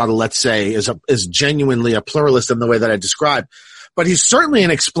Aristotle, let's say, is genuinely a pluralist in the way that I described, but he's certainly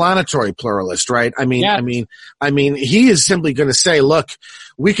an explanatory pluralist, right? I mean, he is simply going to say, look,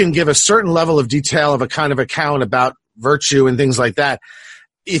 we can give a certain level of detail of a kind of account about virtue and things like that.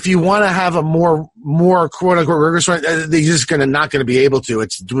 If you want to have a more quote unquote rigorous, they're just not going to be able to.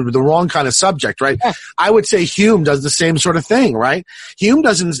 It's the wrong kind of subject, right? Yeah. I would say Hume does the same sort of thing, right? Hume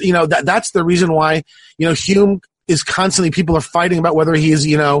doesn't, that's the reason why, Hume is constantly, people are fighting about whether he's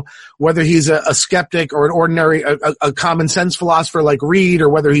a skeptic or an ordinary, a common sense philosopher like Reid, or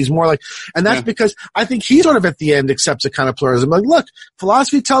whether he's more like, and that's because I think he sort of at the end accepts a kind of pluralism. Like, look,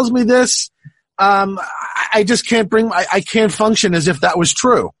 philosophy tells me this. I just can't I can't function as if that was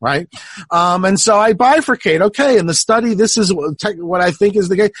true, right? And so I bifurcate. Okay, in the study, this is what I think is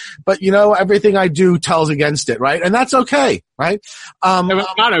the case, but everything I do tells against it, right? And that's okay, right?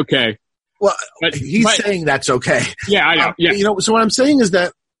 It's not okay. Well, he's saying that's okay. Yeah, I know. Yeah. So what I'm saying is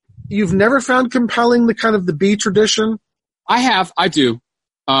that you've never found compelling the kind of the B tradition? I do.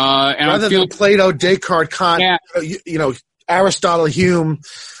 And rather than Plato, Descartes, Kant, Aristotle, Hume.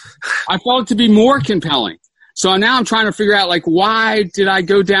 I felt it to be more compelling. So now I'm trying to figure out, like, why did I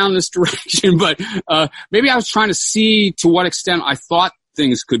go down this direction? But maybe I was trying to see to what extent I thought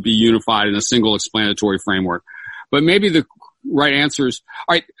things could be unified in a single explanatory framework. But maybe the right answer is,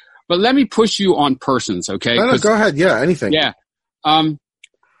 all right, but let me push you on persons, okay? No, go ahead. Yeah, anything. Yeah. And,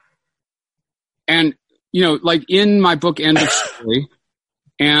 like in my book, End of Story,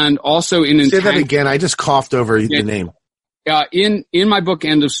 and also in... Say that again. I just coughed over the name. In my book,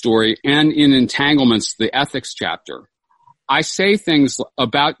 End of Story, and in Entanglements, the ethics chapter, I say things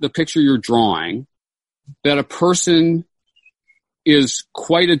about the picture you're drawing that a person is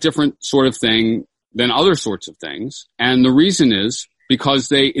quite a different sort of thing than other sorts of things. And the reason is because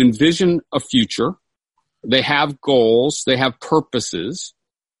they envision a future, they have goals, they have purposes,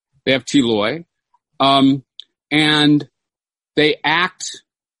 they have teloi, and they act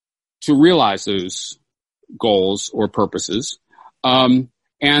to realize those goals or purposes. And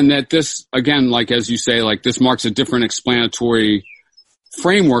that this, again, like as you say, like this marks a different explanatory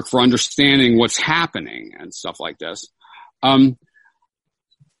framework for understanding what's happening and stuff like this. Like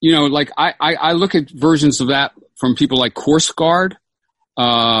I look at versions of that from people like Korsgaard,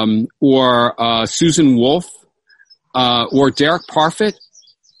 or Susan Wolf, or Derek Parfit.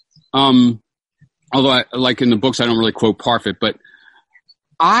 Although like in the books, I don't really quote Parfit, but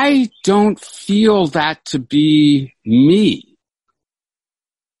I don't feel that to be me.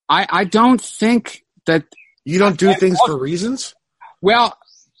 I don't think that. You don't do things for reasons? Well,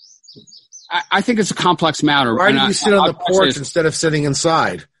 I think it's a complex matter. Why do you sit on the porch instead of sitting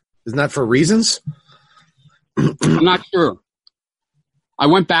inside? Isn't that for reasons? I'm not sure. I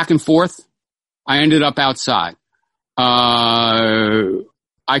went back and forth. I ended up outside. I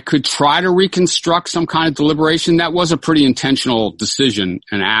could try to reconstruct some kind of deliberation. That was a pretty intentional decision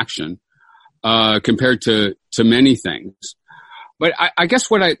and action, compared to many things. But I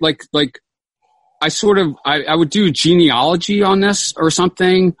guess what I like I would do a genealogy on this or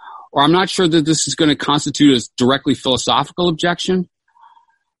something, or I'm not sure that this is going to constitute a directly philosophical objection.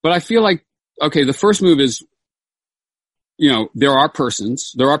 But I feel like, okay, the first move is, there are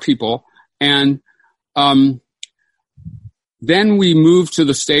persons, there are people, and then we move to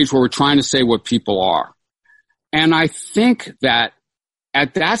the stage where we're trying to say what people are. And I think that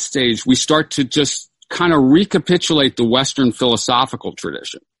at that stage, we start to just kind of recapitulate the Western philosophical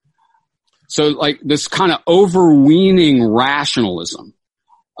tradition. So like this kind of overweening rationalism,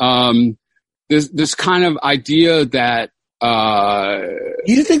 this kind of idea that,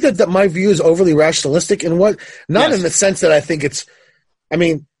 you think that my view is overly rationalistic in what? Not yes. In the sense that I think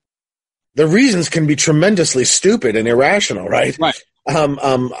the reasons can be tremendously stupid and irrational, right? Right.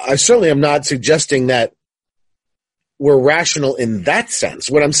 I certainly am not suggesting that we're rational in that sense.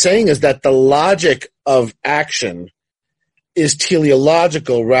 What I'm saying is that the logic of action is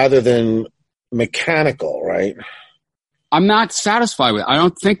teleological rather than mechanical, right? I'm not satisfied with it. I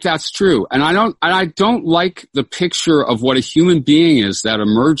don't think that's true. And I don't like the picture of what a human being is that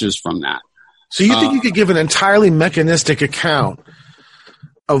emerges from that. So you think you could give an entirely mechanistic account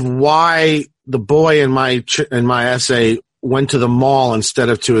of why the boy in my essay went to the mall instead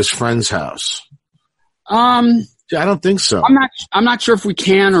of to his friend's house? I don't think so. I'm not sure if we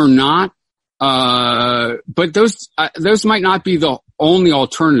can or not. But those might not be the only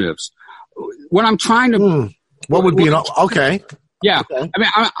alternatives. What I'm trying to, what would be okay? Yeah. Okay. I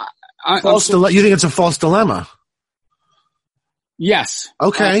mean, you think it's a false dilemma? Yes.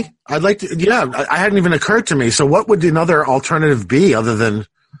 Okay. I'd like to, I hadn't even occurred to me. So what would another alternative be other than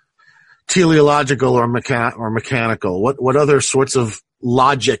teleological or mechanical? What other sorts of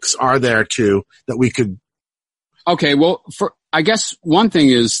logics are there that we could? Okay. Well, I guess one thing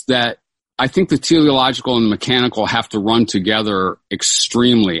is that I think the teleological and mechanical have to run together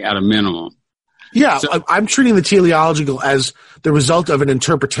extremely at a minimum. Yeah. So, I'm treating the teleological as the result of an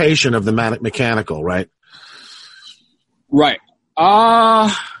interpretation of the mechanical, right? Right.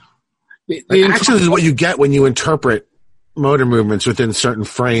 Action is what you get when you interpret motor movements within certain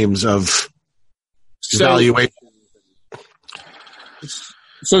frames of evaluation.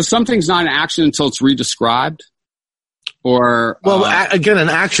 So something's not an action until it's redescribed? Or again, an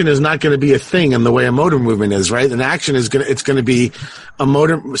action is not going to be a thing in the way a motor movement is, right? An action is going to be a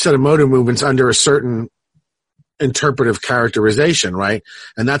set of motor movements under a certain interpretive characterization, right?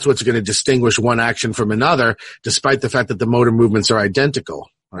 And that's what's going to distinguish one action from another, despite the fact that the motor movements are identical,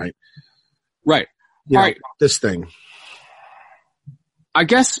 right? Right. All right. This thing. I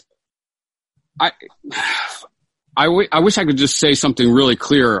guess I wish I could just say something really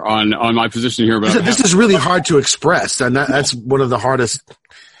clear on my position here. But this is really hard to express, and that's one of the hardest.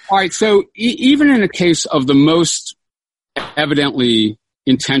 All right. So even in a case of the most evidently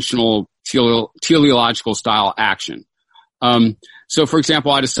intentional teleological style action. So for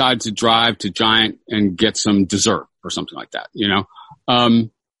example, I decide to drive to Giant and get some dessert or something like that, and,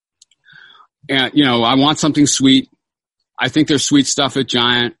 I want something sweet. I think there's sweet stuff at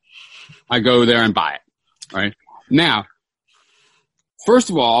Giant. I go there and buy it. Right now,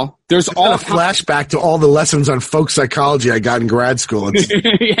 first of all, there's all a flashback to all the lessons on folk psychology I got in grad school.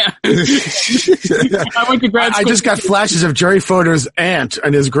 Yeah. I went to grad school. I just got flashes of Jerry Fodor's aunt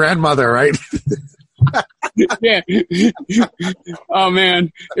and his grandmother, right? Yeah. Oh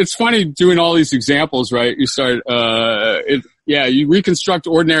man, it's funny doing all these examples, right? You start, you reconstruct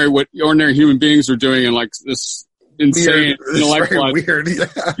what ordinary human beings are doing in like this insane intellectual. Weird, yeah.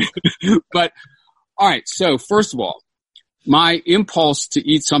 But all right, so first of all, my impulse to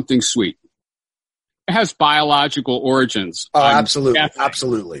eat something sweet, it has biological origins. Oh, absolutely.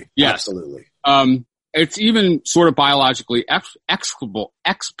 Absolutely. Yes. Absolutely. it's even sort of biologically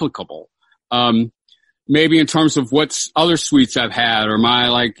explicable. Maybe in terms of what other sweets I've had or my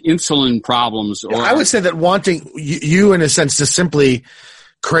like insulin problems. Or I would say that wanting you in a sense to simply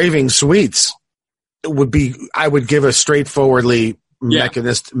craving sweets would be, I would give a straightforwardly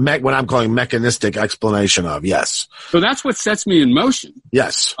what I'm calling mechanistic explanation of. Yes. So that's what sets me in motion.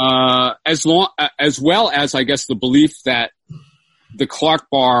 Yes. As well as I guess the belief that the Clark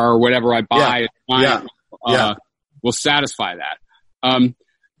bar or whatever I buy will satisfy that.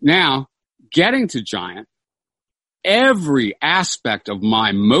 Now, getting to Giant, every aspect of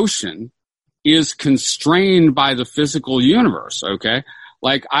my motion is constrained by the physical universe, okay?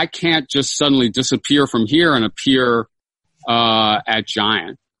 Like, I can't just suddenly disappear from here and appear at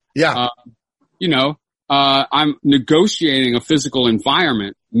Giant. Yeah. I'm negotiating a physical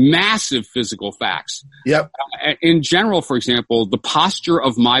environment, massive physical facts. Yep. In general, for example, the posture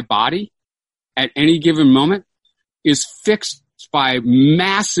of my body at any given moment is fixed by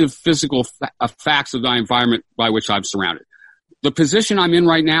massive physical facts of the environment by which I'm surrounded. The position I'm in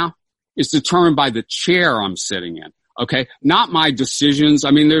right now is determined by the chair I'm sitting in. Okay. Not my decisions.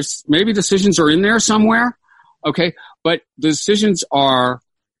 I mean, there's maybe decisions are in there somewhere. Okay. But the decisions are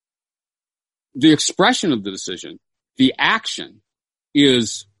the expression of the decision. The action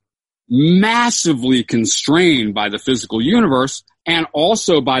is massively constrained by the physical universe and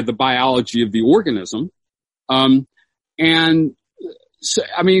also by the biology of the organism. And so,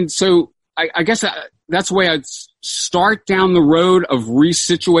 I guess that's the way I'd start down the road of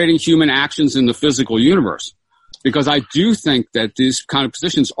resituating human actions in the physical universe. Because I do think that these kind of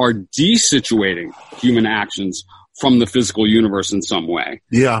positions are desituating human actions from the physical universe in some way.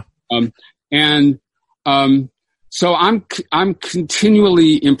 Yeah. So I'm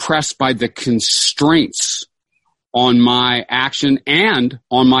continually impressed by the constraints on my action and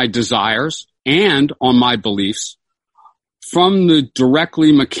on my desires and on my beliefs from the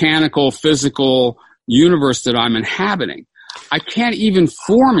directly mechanical, physical universe that I'm inhabiting. I can't even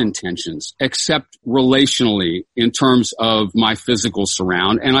form intentions except relationally in terms of my physical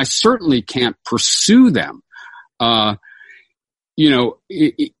surround, and I certainly can't pursue them,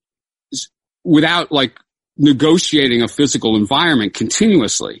 without like negotiating a physical environment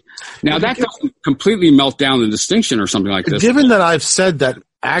continuously. Now that doesn't completely melt down the distinction or something like this. Given that I've said that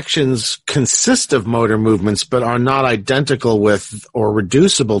actions consist of motor movements but are not identical with or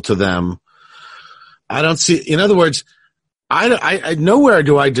reducible to them, I don't see, in other words, I nowhere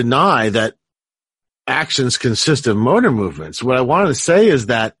do I deny that actions consist of motor movements. What I wanted to say is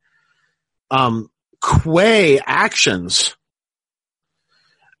that, qua actions,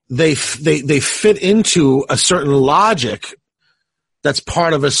 they fit into a certain logic that's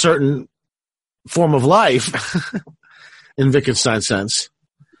part of a certain form of life in Wittgenstein's sense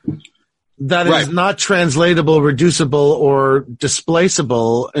that is not translatable, reducible, or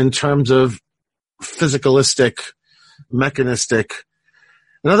displaceable in terms of physicalistic, mechanistic.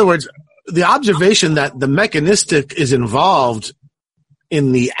 In other words, the observation that the mechanistic is involved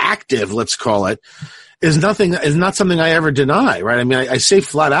in the active, let's call it, is not something I ever deny, right? I mean, I say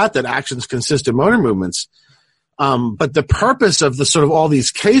flat out that actions consist of motor movements. But the purpose of the sort of all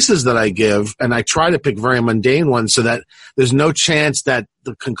these cases that I give, and I try to pick very mundane ones so that there's no chance that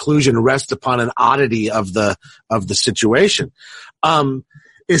the conclusion rests upon an oddity of the situation,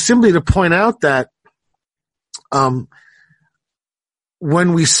 is simply to point out that,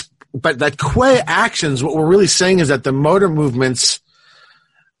 but that qua actions, what we're really saying is that the motor movements,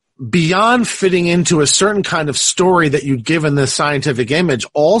 beyond fitting into a certain kind of story that you'd give in the scientific image,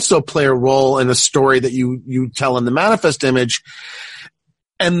 also play a role in a story that you tell in the manifest image.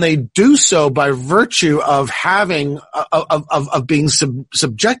 And they do so by virtue of having, of being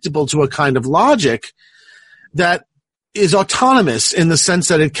subjectable to a kind of logic that is autonomous in the sense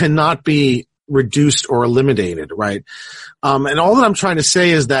that it cannot be reduced or eliminated, right? And all that I'm trying to say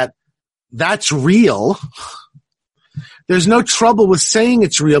is that that's real. There's no trouble with saying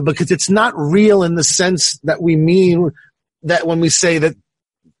it's real because it's not real in the sense that we mean that when we say that,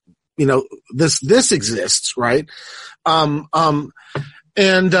 this exists, right? That's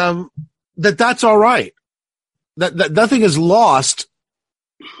all right. That nothing is lost,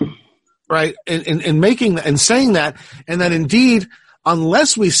 right? In making and saying that, and that indeed,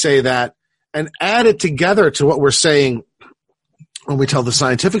 unless we say that and add it together to what we're saying when we tell the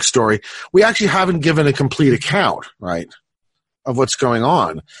scientific story, we actually haven't given a complete account, right, of what's going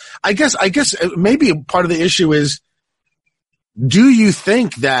on. I guess maybe part of the issue is, do you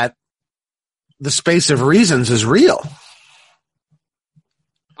think that the space of reasons is real?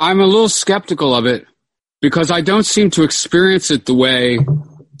 I'm a little skeptical of it because I don't seem to experience it the way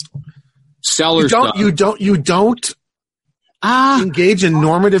sellers You don't engage in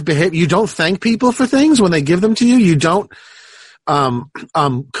normative behavior. You don't thank people for things when they give them to you. You don't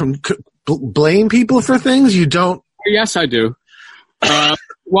blame people for things. You don't. Yes, I do.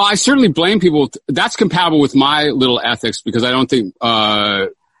 Well, I certainly blame people. That's compatible with my little ethics because I don't think,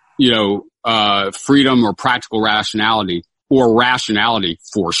 freedom or practical rationality or rationality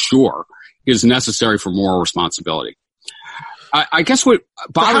for sure is necessary for moral responsibility. I guess what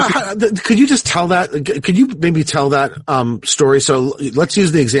bothers could you just tell that? Could you maybe tell that story? So let's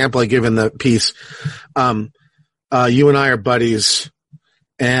use the example I give in the piece. You and I are buddies,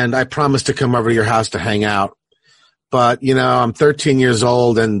 and I promised to come over to your house to hang out. But, I'm 13 years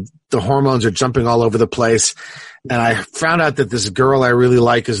old and the hormones are jumping all over the place. And I found out that this girl I really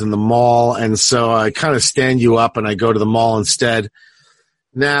like is in the mall. And so I kind of stand you up and I go to the mall instead.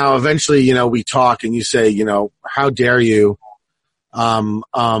 Now, eventually, we talk and you say, how dare you? What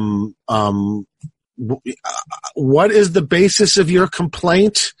is the basis of your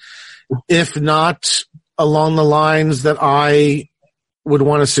complaint? If not along the lines that I would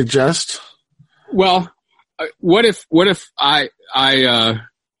want to suggest? Well, what if I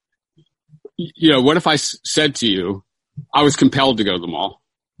said to you, I was compelled to go to the mall?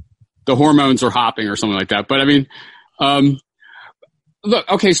 The hormones are hopping or something like that. But I mean, look,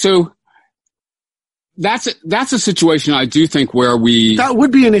 okay, so that's a situation I do think where that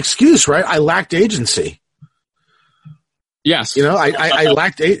would be an excuse, right? I lacked agency. Yes. I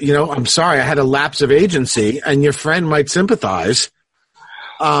lacked, I'm sorry, I had a lapse of agency, and your friend might sympathize.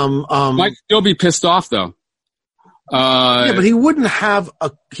 Might still be pissed off though. Yeah, but he wouldn't have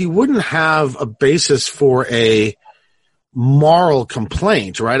a basis for a moral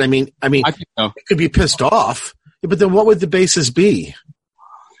complaint, right? I mean, I think so. It could be pissed off, but then what would the basis be?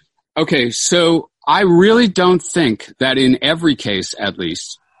 Okay, so I really don't think that in every case, at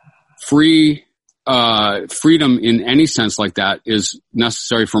least, freedom in any sense like that is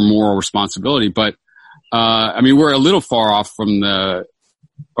necessary for moral responsibility. But we're a little far off from the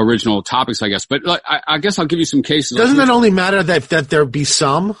original topics, I guess. But I guess I'll give you some cases. Doesn't it only matter that there be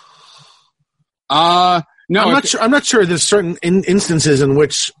some? No, I'm not sure there's certain instances in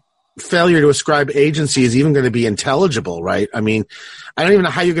which failure to ascribe agency is even going to be intelligible, right? I mean, I don't even know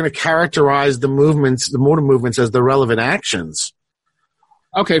how you're going to characterize the motor movements as the relevant actions.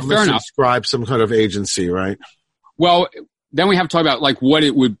 Okay, fair enough. Ascribe some kind of agency, right? Well, then we have to talk about like what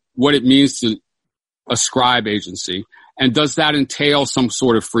it means to ascribe agency. And does that entail some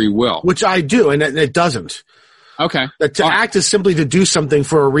sort of free will? Which I do, and it doesn't. Okay. To act is simply to do something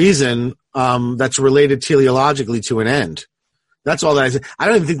for a reason that's related teleologically to an end. That's all that I say. I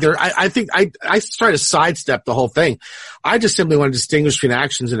don't even think I think I try to sidestep the whole thing. I just simply want to distinguish between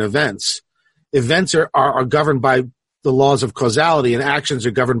actions and events. Events are governed by the laws of causality, and actions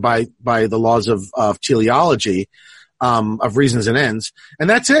are governed by the laws of teleology, of reasons and ends. And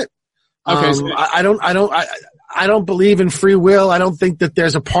that's it. Okay. So I don't believe in free will. I don't think that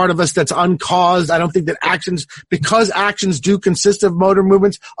there's a part of us that's uncaused. I don't think that because actions do consist of motor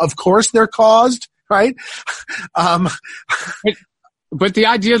movements, of course they're caused, right? But the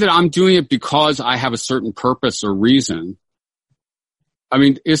idea that I'm doing it because I have a certain purpose or reason, I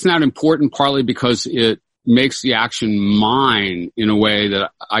mean, isn't that important partly because it makes the action mine in a way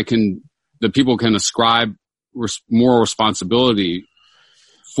that that people can ascribe moral responsibility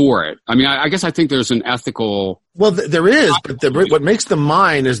for it? I mean, I guess I think there's an ethical. Well, there is, but what makes them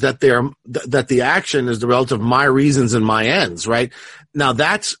mine is that that the action is the result of my reasons and my ends, right? Now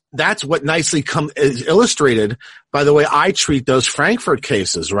that's what nicely is illustrated by the way I treat those Frankfurt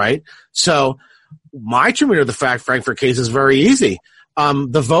cases, right? So my treatment of the Frankfurt case is very easy.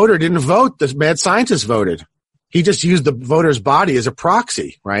 The voter didn't vote; the mad scientist voted. He just used the voter's body as a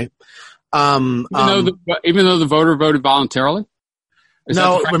proxy, right? Even though the voter voted voluntarily.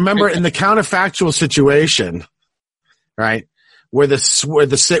 No, remember in the counterfactual situation, right, where the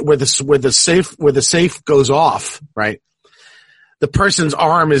safe goes off, right? The person's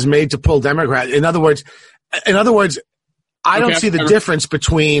arm is made to pull Democrat. In other words, I don't see the difference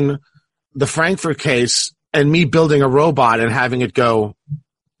between the Frankfurt case and me building a robot and having it go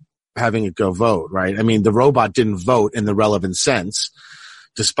vote, right? I mean, the robot didn't vote in the relevant sense,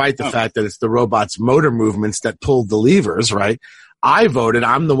 despite the fact that it's the robot's motor movements that pulled the levers, right? I voted.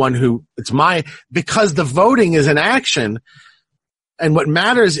 I'm the one because the voting is an action. And what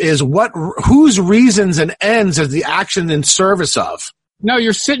matters is whose reasons and ends is the action in service of. No,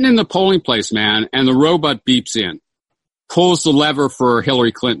 you're sitting in the polling place, man, and the robot beeps in, pulls the lever for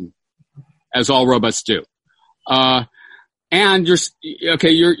Hillary Clinton, as all robots do. And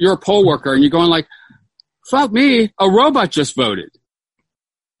you're a poll worker and you're going like, fuck me, a robot just voted.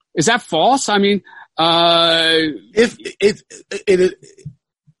 Is that false? I mean, if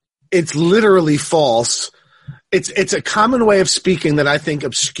it's literally false. It's a common way of speaking that I think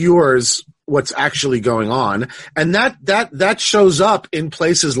obscures what's actually going on, and that shows up in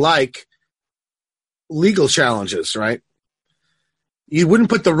places like legal challenges, right? You wouldn't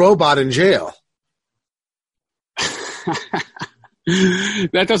put the robot in jail.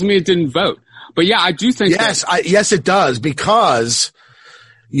 That doesn't mean it didn't vote. But yeah, I do think yes, it does, because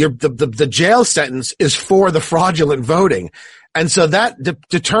the jail sentence is for the fraudulent voting. And so that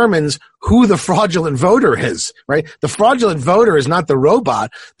determines who the fraudulent voter is, right? The fraudulent voter is not the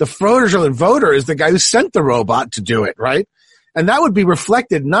robot. The fraudulent voter is the guy who sent the robot to do it, right? And that would be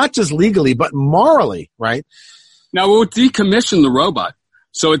reflected not just legally, but morally, right? Now we'll decommission the robot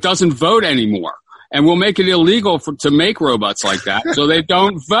so it doesn't vote anymore. And we'll make it illegal to make robots like that so they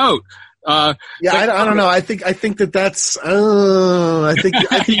don't vote. I don't know. I think that's. I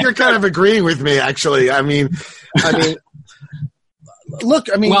think you're kind of agreeing with me, actually. I mean, look.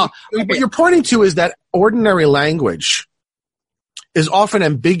 What you're pointing to is that ordinary language is often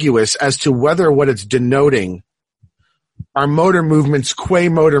ambiguous as to whether what it's denoting are motor movements, qua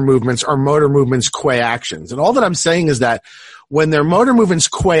motor movements, or motor movements, qua actions. And all that I'm saying is that when they're motor movements,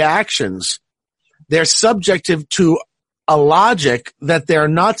 qua actions, they're subjective to a logic that they're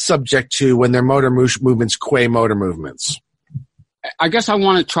not subject to when they're motor movements, qua motor movements. I guess I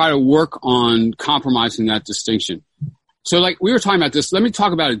want to try to work on compromising that distinction. So like we were talking about this, let me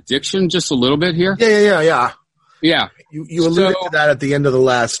talk about addiction just a little bit here. Yeah. Yeah. You alluded to that at the end of the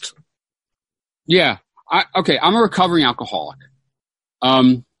last. Yeah. I'm a recovering alcoholic.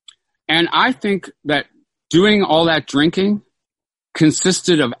 And I think that doing all that drinking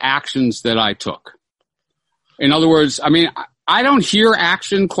consisted of actions that I took. In other words, I mean, I don't hear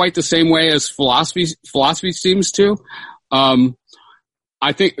action quite the same way as philosophy seems to.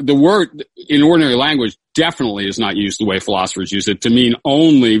 I think the word in ordinary language definitely is not used the way philosophers use it, to mean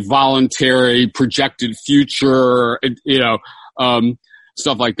only voluntary, projected future,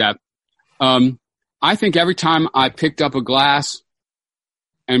 stuff like that. I think every time I picked up a glass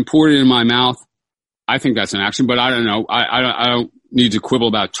and poured it in my mouth, I think that's an action, but I don't know. I don't need to quibble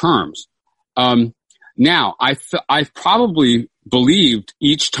about terms. Now, I probably believed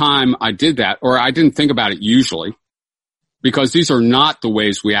each time I did that, or I didn't think about it usually, because these are not the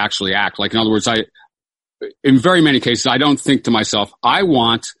ways we actually act. Like, in other words, in very many cases, I don't think to myself,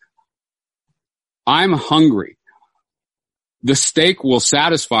 I'm hungry. The steak will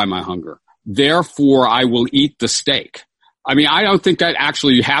satisfy my hunger. Therefore, I will eat the steak. I mean, I don't think that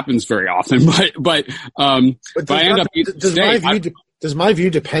actually happens very often, but I end up eating the steak. Does my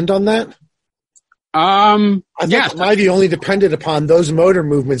view depend on that? I think my view only depended upon those motor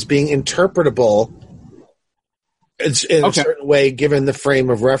movements being interpretable in a certain way, given the frame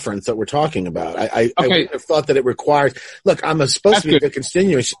of reference that we're talking about. I would have thought that it requires. Look, I'm supposed to be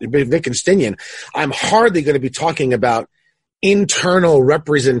Wittgensteinian. I'm hardly going to be talking about internal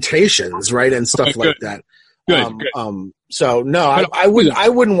representations, right, and stuff like that. Good. So no, I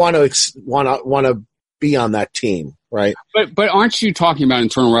wouldn't want to be on that team, right? But aren't you talking about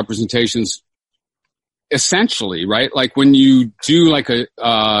internal representations? Essentially, right? Like when you do like a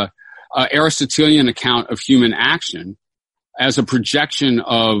Aristotelian account of human action as a projection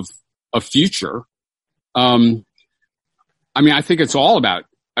of a future. I mean, I think it's all about.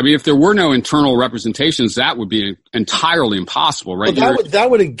 I mean, if there were no internal representations, that would be entirely impossible, right? Well, that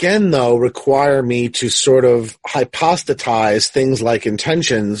would again, though, require me to sort of hypostatize things like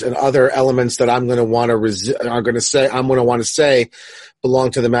intentions and other elements that I'm going to want to say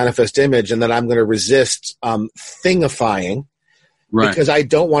belong to the manifest image, and that I'm going to resist thingifying, right? Because I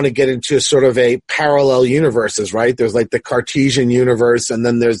don't want to get into sort of a parallel universes, right? There's like the Cartesian universe, and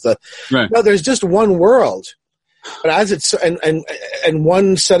then there's there's just one world. But as it's and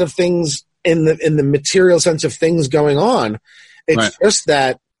one set of things in the material sense of things going on, it's just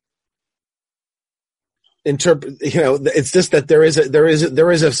that it's just that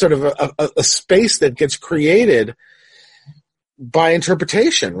there is a sort of a space that gets created by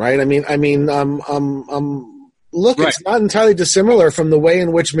interpretation, right? Look, it's not entirely dissimilar from the way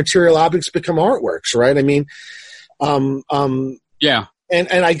in which material objects become artworks, right? I mean, yeah.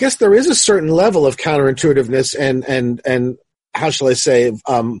 And I guess there is a certain level of counterintuitiveness and how shall I say,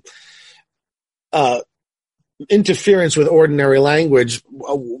 interference with ordinary language,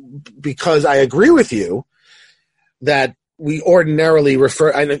 because I agree with you that we ordinarily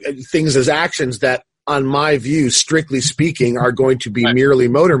refer things as actions that, on my view, strictly speaking, are going to be merely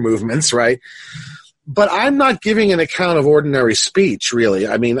motor movements, right? But I'm not giving an account of ordinary speech, really.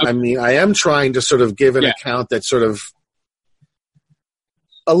 I mean, I am trying to sort of give an account that sort of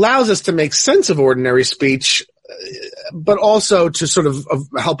allows us to make sense of ordinary speech, but also to sort of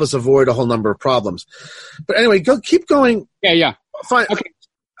help us avoid a whole number of problems. But anyway, keep going. Yeah. Fine. Okay.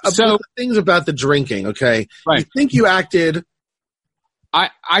 So the things about the drinking, okay? Right. You think you acted? I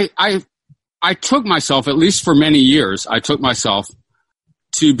took myself, at least for many years,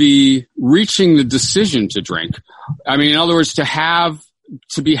 to be reaching the decision to drink. I mean, in other words,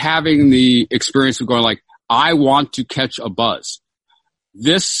 to be having the experience of going like, I want to catch a buzz.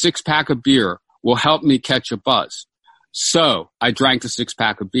 This 6-pack of beer will help me catch a buzz. So I drank the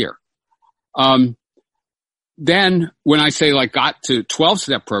 6-pack of beer. Then when I say like got to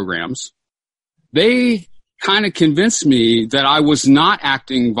 12-step programs, they kind of convinced me that I was not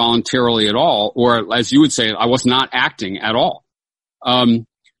acting voluntarily at all, or as you would say, I was not acting at all.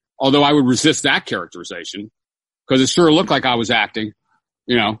 Although I would resist that characterization because it sure looked like I was acting,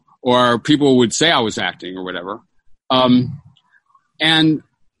 or people would say I was acting or whatever. And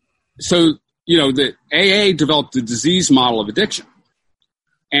so, the AA developed the disease model of addiction,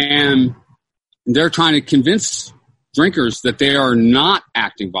 and they're trying to convince drinkers that they are not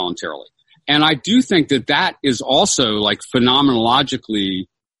acting voluntarily. And I do think that is also like phenomenologically,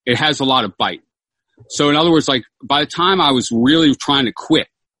 it has a lot of bite. So in other words, like by the time I was really trying to quit,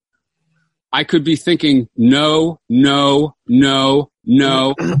 I could be thinking, no,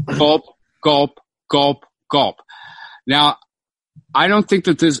 gulp, gulp, gulp, gulp. Now, I don't think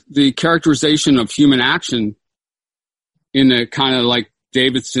that the characterization of human action in a kind of like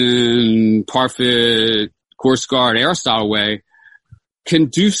Davidson, Parfit, Korsgaard, Aristotle way can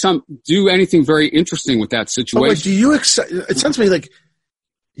do anything very interesting with that situation. But wait, do you accept? It sounds to me like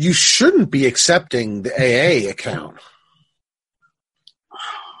you shouldn't be accepting the AA account.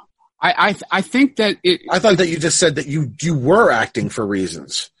 I think that I thought that you just said that you were acting for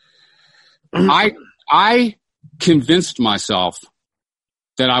reasons. I convinced myself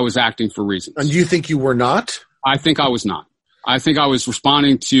that I was acting for reasons. And do you think you were not? I think I was not. I think I was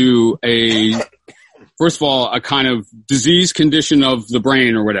responding to first of all, a kind of disease condition of the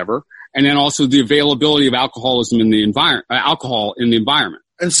brain or whatever, and then also the availability of alcohol in the environment.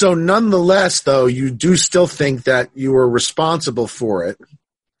 And so nonetheless, though, you do still think that you were responsible for it.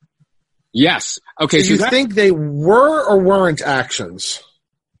 Yes. Okay. So you think they were or weren't actions?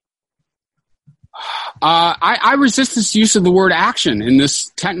 I resist this use of the word action in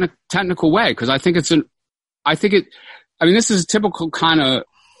this technical way because I think this is a typical kind of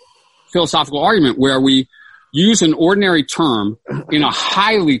philosophical argument where we use an ordinary term in a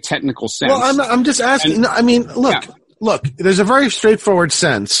highly technical sense. Well, I'm just asking. Look, there's a very straightforward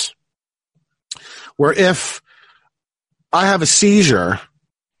sense where if I have a seizure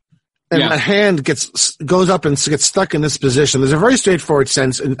and my hand goes up and gets stuck in this position, there's a very straightforward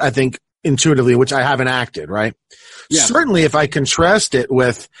sense, I think, intuitively, which I haven't acted, right? Yeah. Certainly if I contrast it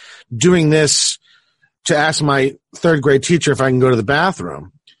with doing this to ask my third grade teacher if I can go to the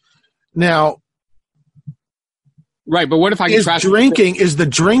bathroom. Now, right, but what if I is the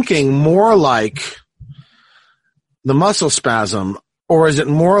drinking more like the muscle spasm, or is it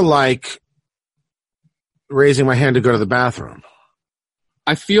more like raising my hand to go to the bathroom?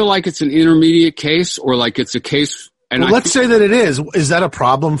 I feel like it's an intermediate case, or like it's a case. And let's say that it is. Is that a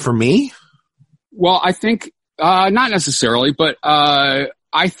problem for me? Well, I think not necessarily, but I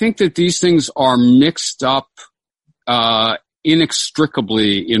think that these things are mixed up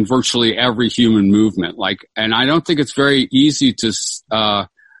inextricably in virtually every human movement. And I don't think it's very easy to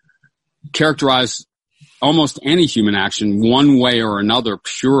characterize almost any human action one way or another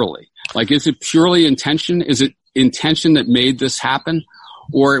purely. Like, is it purely intention? Is it intention that made this happen?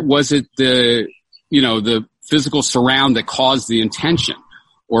 Or was it the physical surround that caused the intention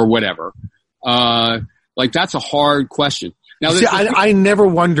or whatever? That's a hard question. Now, see, I never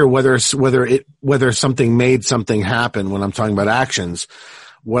wonder whether something made something happen when I'm talking about actions.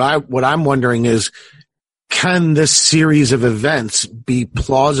 What I'm wondering is, can this series of events be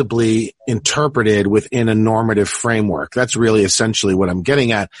plausibly interpreted within a normative framework? That's really essentially what I'm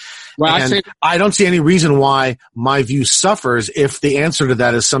getting at. Well, I don't see any reason why my view suffers if the answer to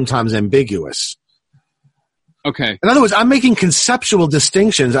that is sometimes ambiguous. Okay. In other words, I'm making conceptual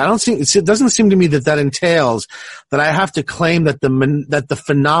distinctions. It doesn't seem to me that entails that I have to claim that the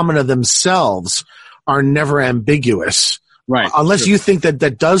phenomena themselves are never ambiguous. Right. Unless you think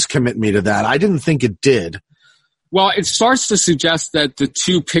that does commit me to that. I didn't think it did. Well, it starts to suggest that the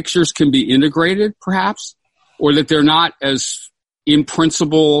two pictures can be integrated, perhaps, or that they're not as, in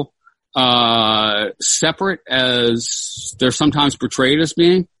principle, separate as they're sometimes portrayed as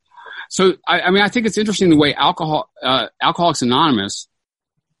being. So, I think it's interesting the way Alcoholics Anonymous,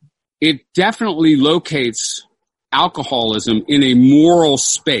 it definitely locates alcoholism in a moral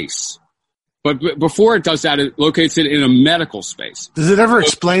space. But before it does that, it locates it in a medical space. Does it ever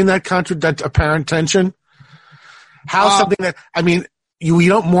explain that apparent tension? How something that, I mean, you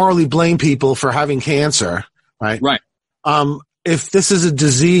don't morally blame people for having cancer, right? Right. If this is a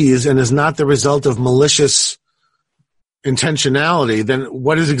disease and is not the result of malicious intentionality, then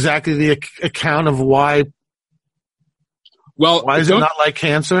what is exactly the account of why? Well, why is it not like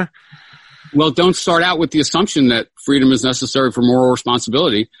cancer? Well, don't start out with the assumption that freedom is necessary for moral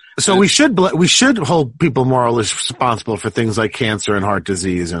responsibility. So we should hold people morally responsible for things like cancer and heart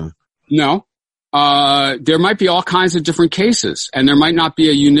disease and. No. There might be all kinds of different cases, and there might not be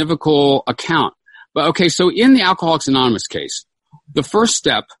a univocal account. But okay, so in the Alcoholics Anonymous case, the first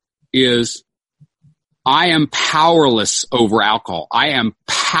step is I am powerless over alcohol. I am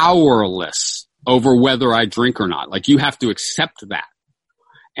powerless over whether I drink or not. Like, you have to accept that.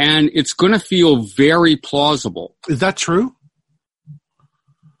 And it's going to feel very plausible. Is that true?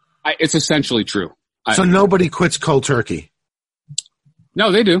 It's essentially true. So nobody quits cold turkey?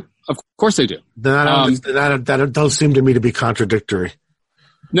 No, they do. Of course they do. That does seem to me to be contradictory.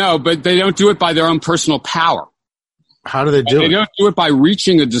 No, but they don't do it by their own personal power. How do they do it? They don't do it by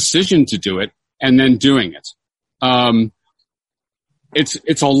reaching a decision to do it and then doing it.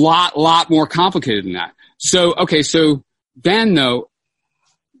 It's a lot more complicated than that. So, okay, so then though,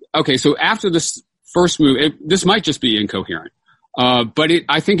 okay, so after this first move, this might just be incoherent. But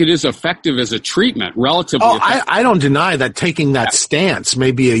I think it is effective as a treatment, relatively effective. I don't deny that taking that stance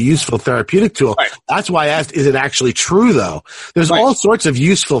may be a useful therapeutic tool. Right. That's why I asked, is it actually true though? There's all sorts of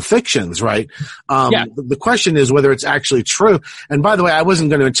useful fictions, right? The question is whether it's actually true. And by the way, I wasn't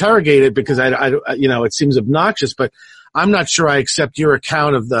going to interrogate it because it seems obnoxious, but I'm not sure I accept your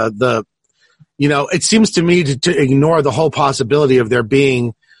account of it seems to me to ignore the whole possibility of there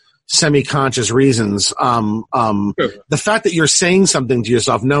being semi-conscious reasons. The fact that you're saying something to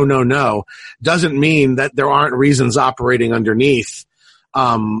yourself, no, doesn't mean that there aren't reasons operating underneath.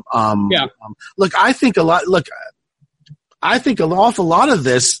 Look, I think an awful lot of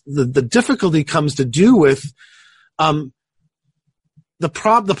this, the difficulty comes to do with, the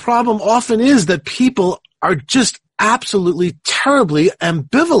problem often is that people are just absolutely terribly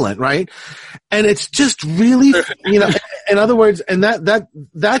ambivalent, right? And it's just really, in other words, and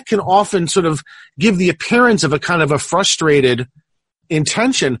that can often sort of give the appearance of a kind of a frustrated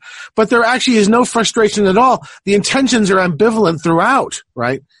intention, but there actually is no frustration at all. The intentions are ambivalent throughout,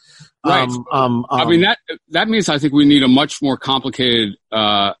 right? Right. I mean, that means I think we need a much more complicated,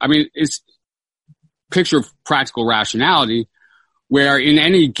 it's picture of practical rationality where in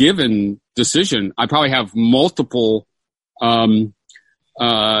any given decision, I probably have multiple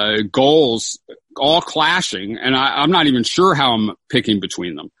goals all clashing, and I'm not even sure how I'm picking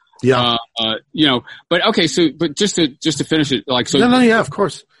between them. Yeah. But okay, but just to finish it, like, so. No, yeah, of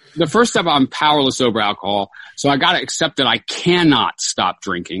course. The first step, I'm powerless over alcohol, so I got to accept that I cannot stop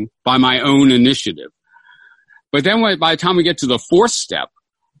drinking by my own initiative. But then by the time we get to the fourth step,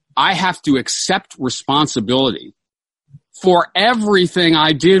 I have to accept responsibility for everything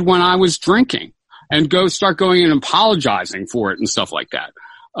I did when I was drinking and start going and apologizing for it and stuff like that.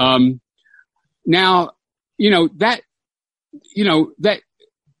 Now, that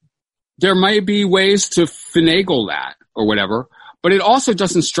there may be ways to finagle that or whatever, but it also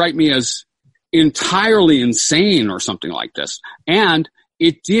doesn't strike me as entirely insane or something like this. And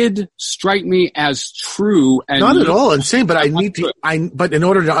it did strike me as true. And not at all insane, but but in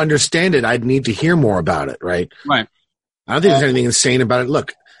order to understand it, I'd need to hear more about it, right? Right. I don't think there's anything insane about it.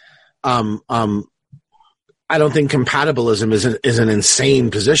 Look, I don't think compatibilism is an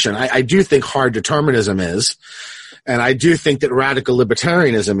insane position. I do think hard determinism is, and I do think that radical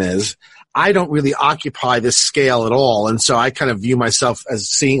libertarianism is. I don't really occupy this scale at all, and so I kind of view myself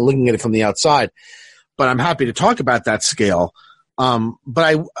as looking at it from the outside. But I'm happy to talk about that scale.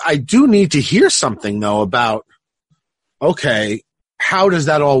 But I do need to hear something though about, okay, how does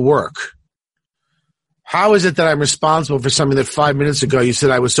that all work? How is it that I'm responsible for something that 5 minutes ago you said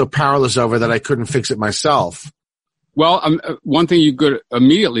I was so powerless over that I couldn't fix it myself? Well, one thing you could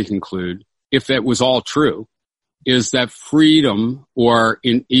immediately conclude, if that was all true, is that freedom or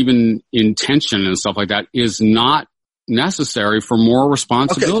even intention and stuff like that is not necessary for moral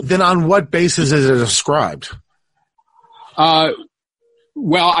responsibility. Okay, then on what basis is it ascribed?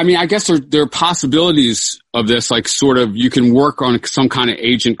 Well, I mean, I guess there are possibilities of this, like sort of you can work on some kind of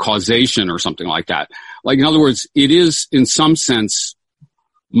agent causation or something like that. Like, in other words, it is in some sense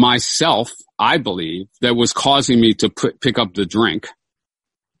myself, I believe, that was causing me to pick up the drink.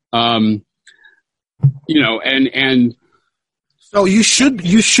 And So you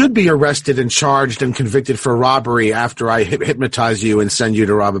should be arrested and charged and convicted for robbery after I hypnotize you and send you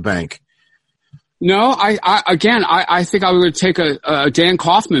to rob a bank. No, I think I would take a Dan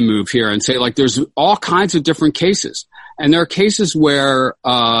Kaufman move here and say, like, there's all kinds of different cases. And there are cases where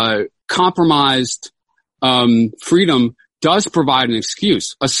compromised freedom does provide an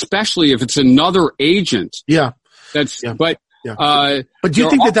excuse, especially if it's another agent. Yeah. But do you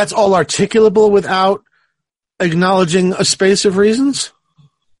think that that's all articulable without acknowledging a space of reasons?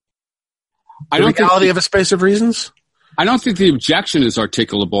 The reality of a space of reasons? I don't think the objection is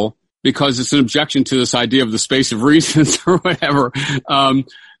articulable because it's an objection to this idea of the space of reasons or whatever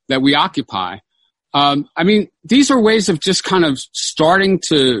that we occupy. I mean, these are ways of just kind of starting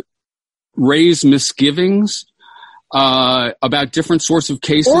to raise misgivings about different sorts of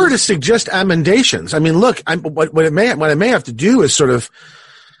cases, or to suggest amendations. I mean, look, what I may have to do is sort of,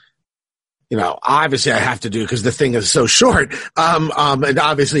 obviously I have to do because the thing is so short. And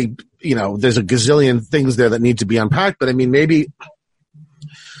obviously, there's a gazillion things there that need to be unpacked. But I mean, maybe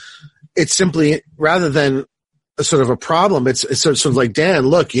it's simply, rather than a sort of a problem, it's sort of like, Dan,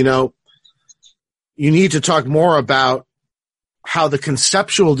 look, you need to talk more about how the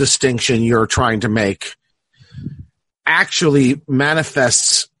conceptual distinction you're trying to make actually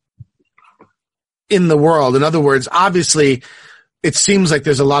manifests in the world. In other words, obviously, it seems like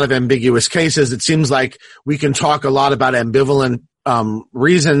there's a lot of ambiguous cases. It seems like we can talk a lot about ambivalent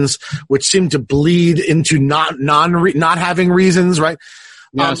reasons, which seem to bleed into not having reasons, right?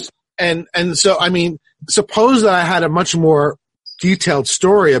 Yes. And so, I mean, suppose that I had a much more detailed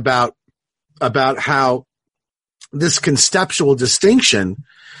story about how this conceptual distinction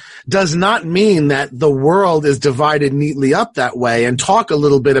does not mean that the world is divided neatly up that way, and talk a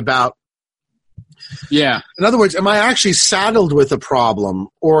little bit about, in other words, am I actually saddled with a problem,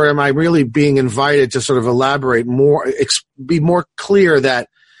 or am I really being invited to sort of elaborate more, be more clear that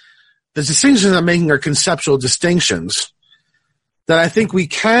the distinctions I'm making are conceptual distinctions that I think we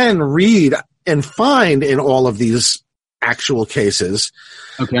can read and find in all of these actual cases.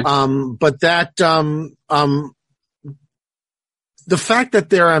 Okay. But that, the fact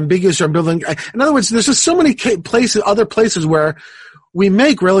that they're ambiguous or ambivalent, in other words, there's just so many other places where we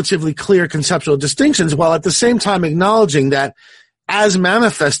make relatively clear conceptual distinctions while at the same time acknowledging that as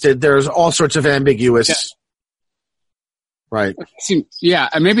manifested, there's all sorts of ambiguous. Right. Yeah.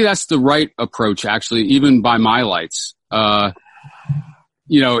 And maybe that's the right approach, actually, even by my lights. Even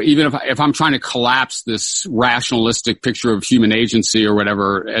if I'm trying to collapse this rationalistic picture of human agency or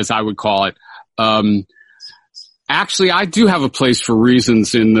whatever, as I would call it, actually, I do have a place for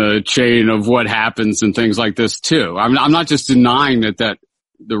reasons in the chain of what happens and things like this too. I'm not just denying that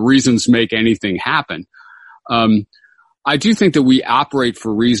the reasons make anything happen. I do think that we operate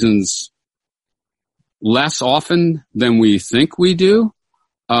for reasons less often than we think we do,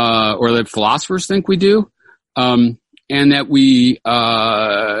 or that philosophers think we do, and that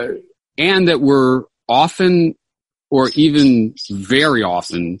we're often, or even very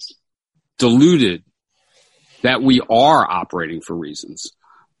often, deluded that we are operating for reasons.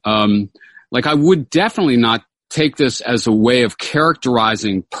 Like, I would definitely not take this as a way of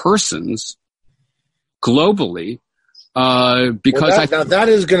characterizing persons globally, because now that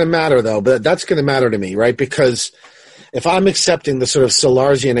is going to matter, though. But that's going to matter to me, right? Because if I'm accepting the sort of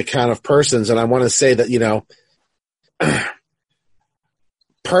Salarzian account of persons, and I want to say that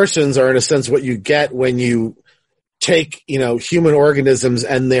persons are in a sense what you get when you take human organisms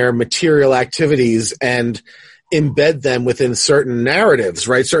and their material activities and embed them within certain narratives,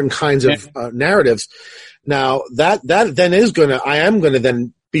 right? Certain kinds of narratives. Now that then is I am going to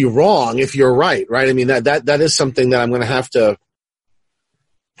then be wrong if you're right? I mean, that is something that I'm going to have to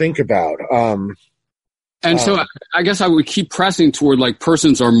think about. So I guess I would keep pressing toward, like,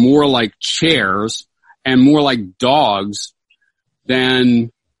 persons are more like chairs and more like dogs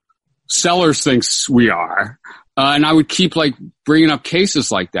than Sellers thinks we are. And I would keep, like, bringing up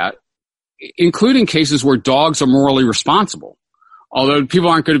cases like that, including cases where dogs are morally responsible. Although people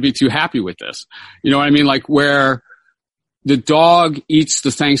aren't going to be too happy with this. You know what I mean? Like, where the dog eats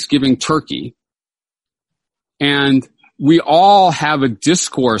the Thanksgiving turkey, and we all have a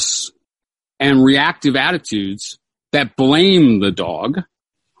discourse and reactive attitudes that blame the dog,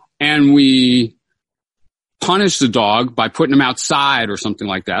 and we punish the dog by putting him outside or something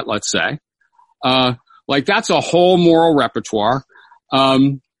like that, let's say. Like, that's a whole moral repertoire.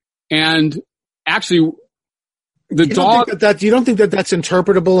 And actually, the dog. You don't think that that's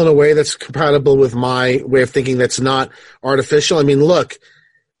interpretable in a way that's compatible with my way of thinking that's not artificial? I mean, look,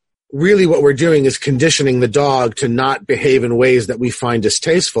 really what we're doing is conditioning the dog to not behave in ways that we find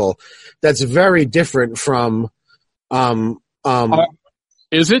distasteful. That's very different from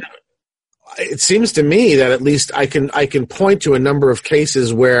Is it? It seems to me that at least I can point to a number of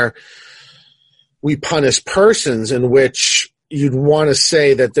cases where we punish persons in which you'd want to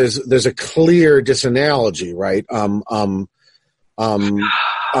say that there's a clear disanalogy, right?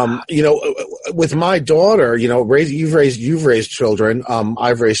 With my daughter, you've raised children.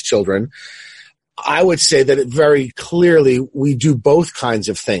 I've raised children. I would say that it very clearly we do both kinds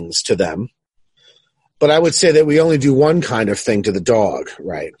of things to them, but I would say that we only do one kind of thing to the dog,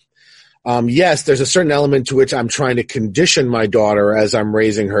 right? Yes, there's a certain element to which I'm trying to condition my daughter as I'm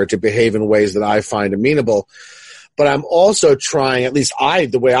raising her to behave in ways that I find amenable. But I'm also trying, at least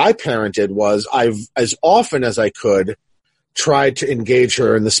the way I parented was I've, as often as I could, tried to engage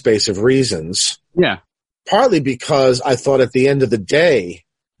her in the space of reasons. Yeah. Partly because I thought at the end of the day,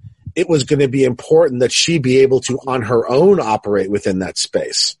 it was going to be important that she be able to on her own operate within that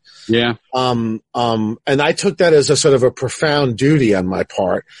space. Yeah. And I took that as a sort of a profound duty on my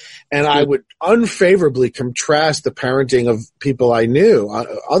part. And I would unfavorably contrast the parenting of people I knew,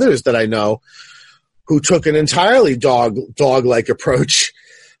 others that I know, who took an entirely dog-like approach.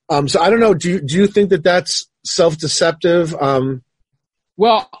 So I don't know. Do you think that that's self-deceptive?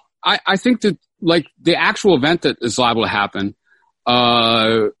 Well, I think that like the actual event that is liable to happen,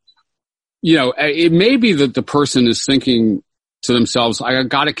 it may be that the person is thinking to themselves, I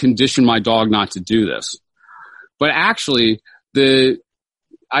got to condition my dog not to do this. But actually,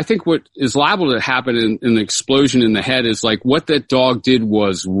 I think what is liable to happen in the explosion in the head is like what that dog did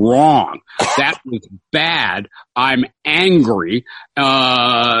was wrong. That was bad. I'm angry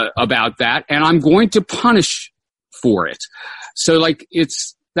about that, and I'm going to punish for it. So like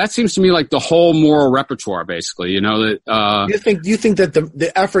that seems to me like the whole moral repertoire, basically. That you think that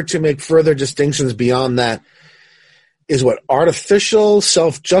the effort to make further distinctions beyond that is what, artificial,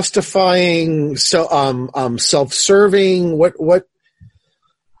 self-justifying, self-serving? What?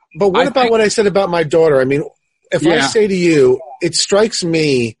 But what about what I said about my daughter? I mean, if I say to you, it strikes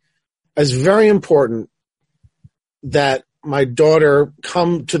me as very important that my daughter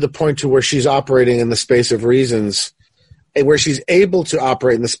come to the point to where she's operating in the space of reasons, and where she's able to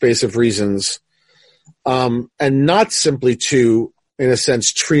operate in the space of reasons, and not simply to, in a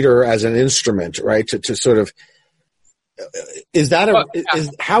sense, treat her as an instrument, right? To sort of, is that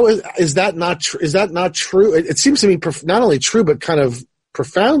not true? It seems to me not only true, but kind of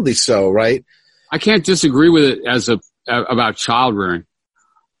profoundly so, right? I can't disagree with it about child rearing.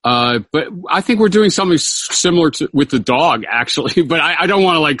 But I think we're doing something similar with the dog, actually. But I don't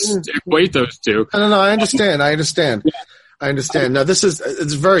want to equate those two. No, I understand. Now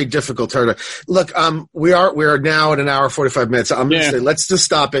it's very difficult, Turner. Look, we are now at an hour 45 minutes. I'm going to say let's just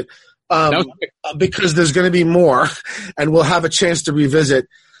stop it, because there's going to be more, and we'll have a chance to revisit.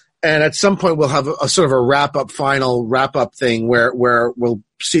 And at some point, we'll have a sort of a final wrap up thing where we'll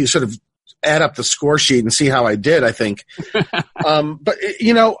see, sort of add up the score sheet and see how I did, I think. But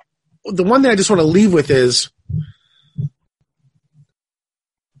the one thing I just want to leave with is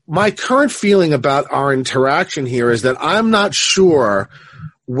my current feeling about our interaction here is that I'm not sure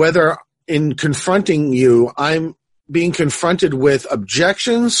whether in confronting you, I'm being confronted with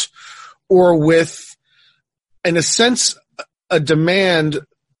objections or with, in a sense, a demand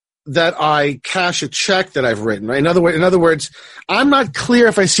that I cash a check that I've written. Right? In other words, I'm not clear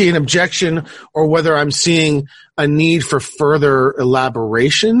if I see an objection or whether I'm seeing a need for further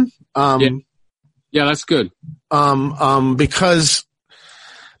elaboration. Yeah, that's good. Because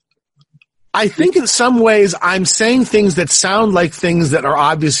I think in some ways I'm saying things that sound like things that are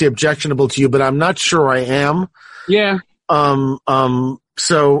obviously objectionable to you, but I'm not sure I am. Yeah.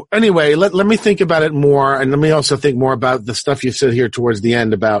 So anyway, let me think about it more, and let me also think more about the stuff you said here towards the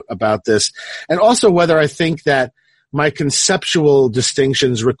end about this, and also whether I think that my conceptual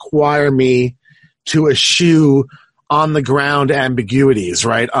distinctions require me to eschew on the ground ambiguities,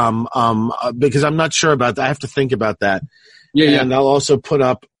 right? Because I'm not sure about that. I have to think about that. Yeah. And I'll also put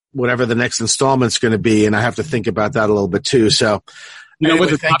up whatever the next installment's going to be, and I have to think about that a little bit too. So,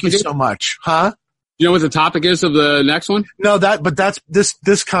 anyway, thank you so much. Huh? You know what the topic is of the next one? No, but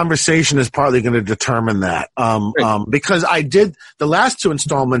this conversation is partly going to determine that. Because I did the last two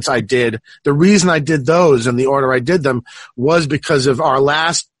installments the reason I did those in the order I did them was because of our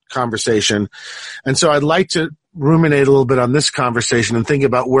last conversation. And so I'd like to ruminate a little bit on this conversation and think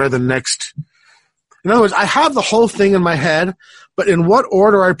about where the next, in other words, I have the whole thing in my head, but in what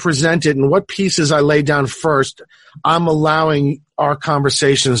order I present it and what pieces I lay down first, I'm allowing our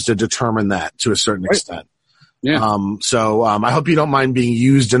conversations to determine that to a certain extent. Yeah. So I hope you don't mind being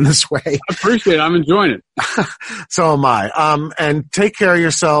used in this way. I appreciate it. I'm enjoying it. So am I. And take care of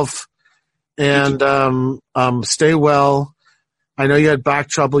yourself and stay well. I know you had back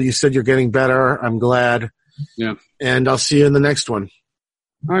trouble. You said you're getting better. I'm glad. Yeah. And I'll see you in the next one.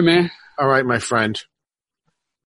 All right, man. All right, my friend.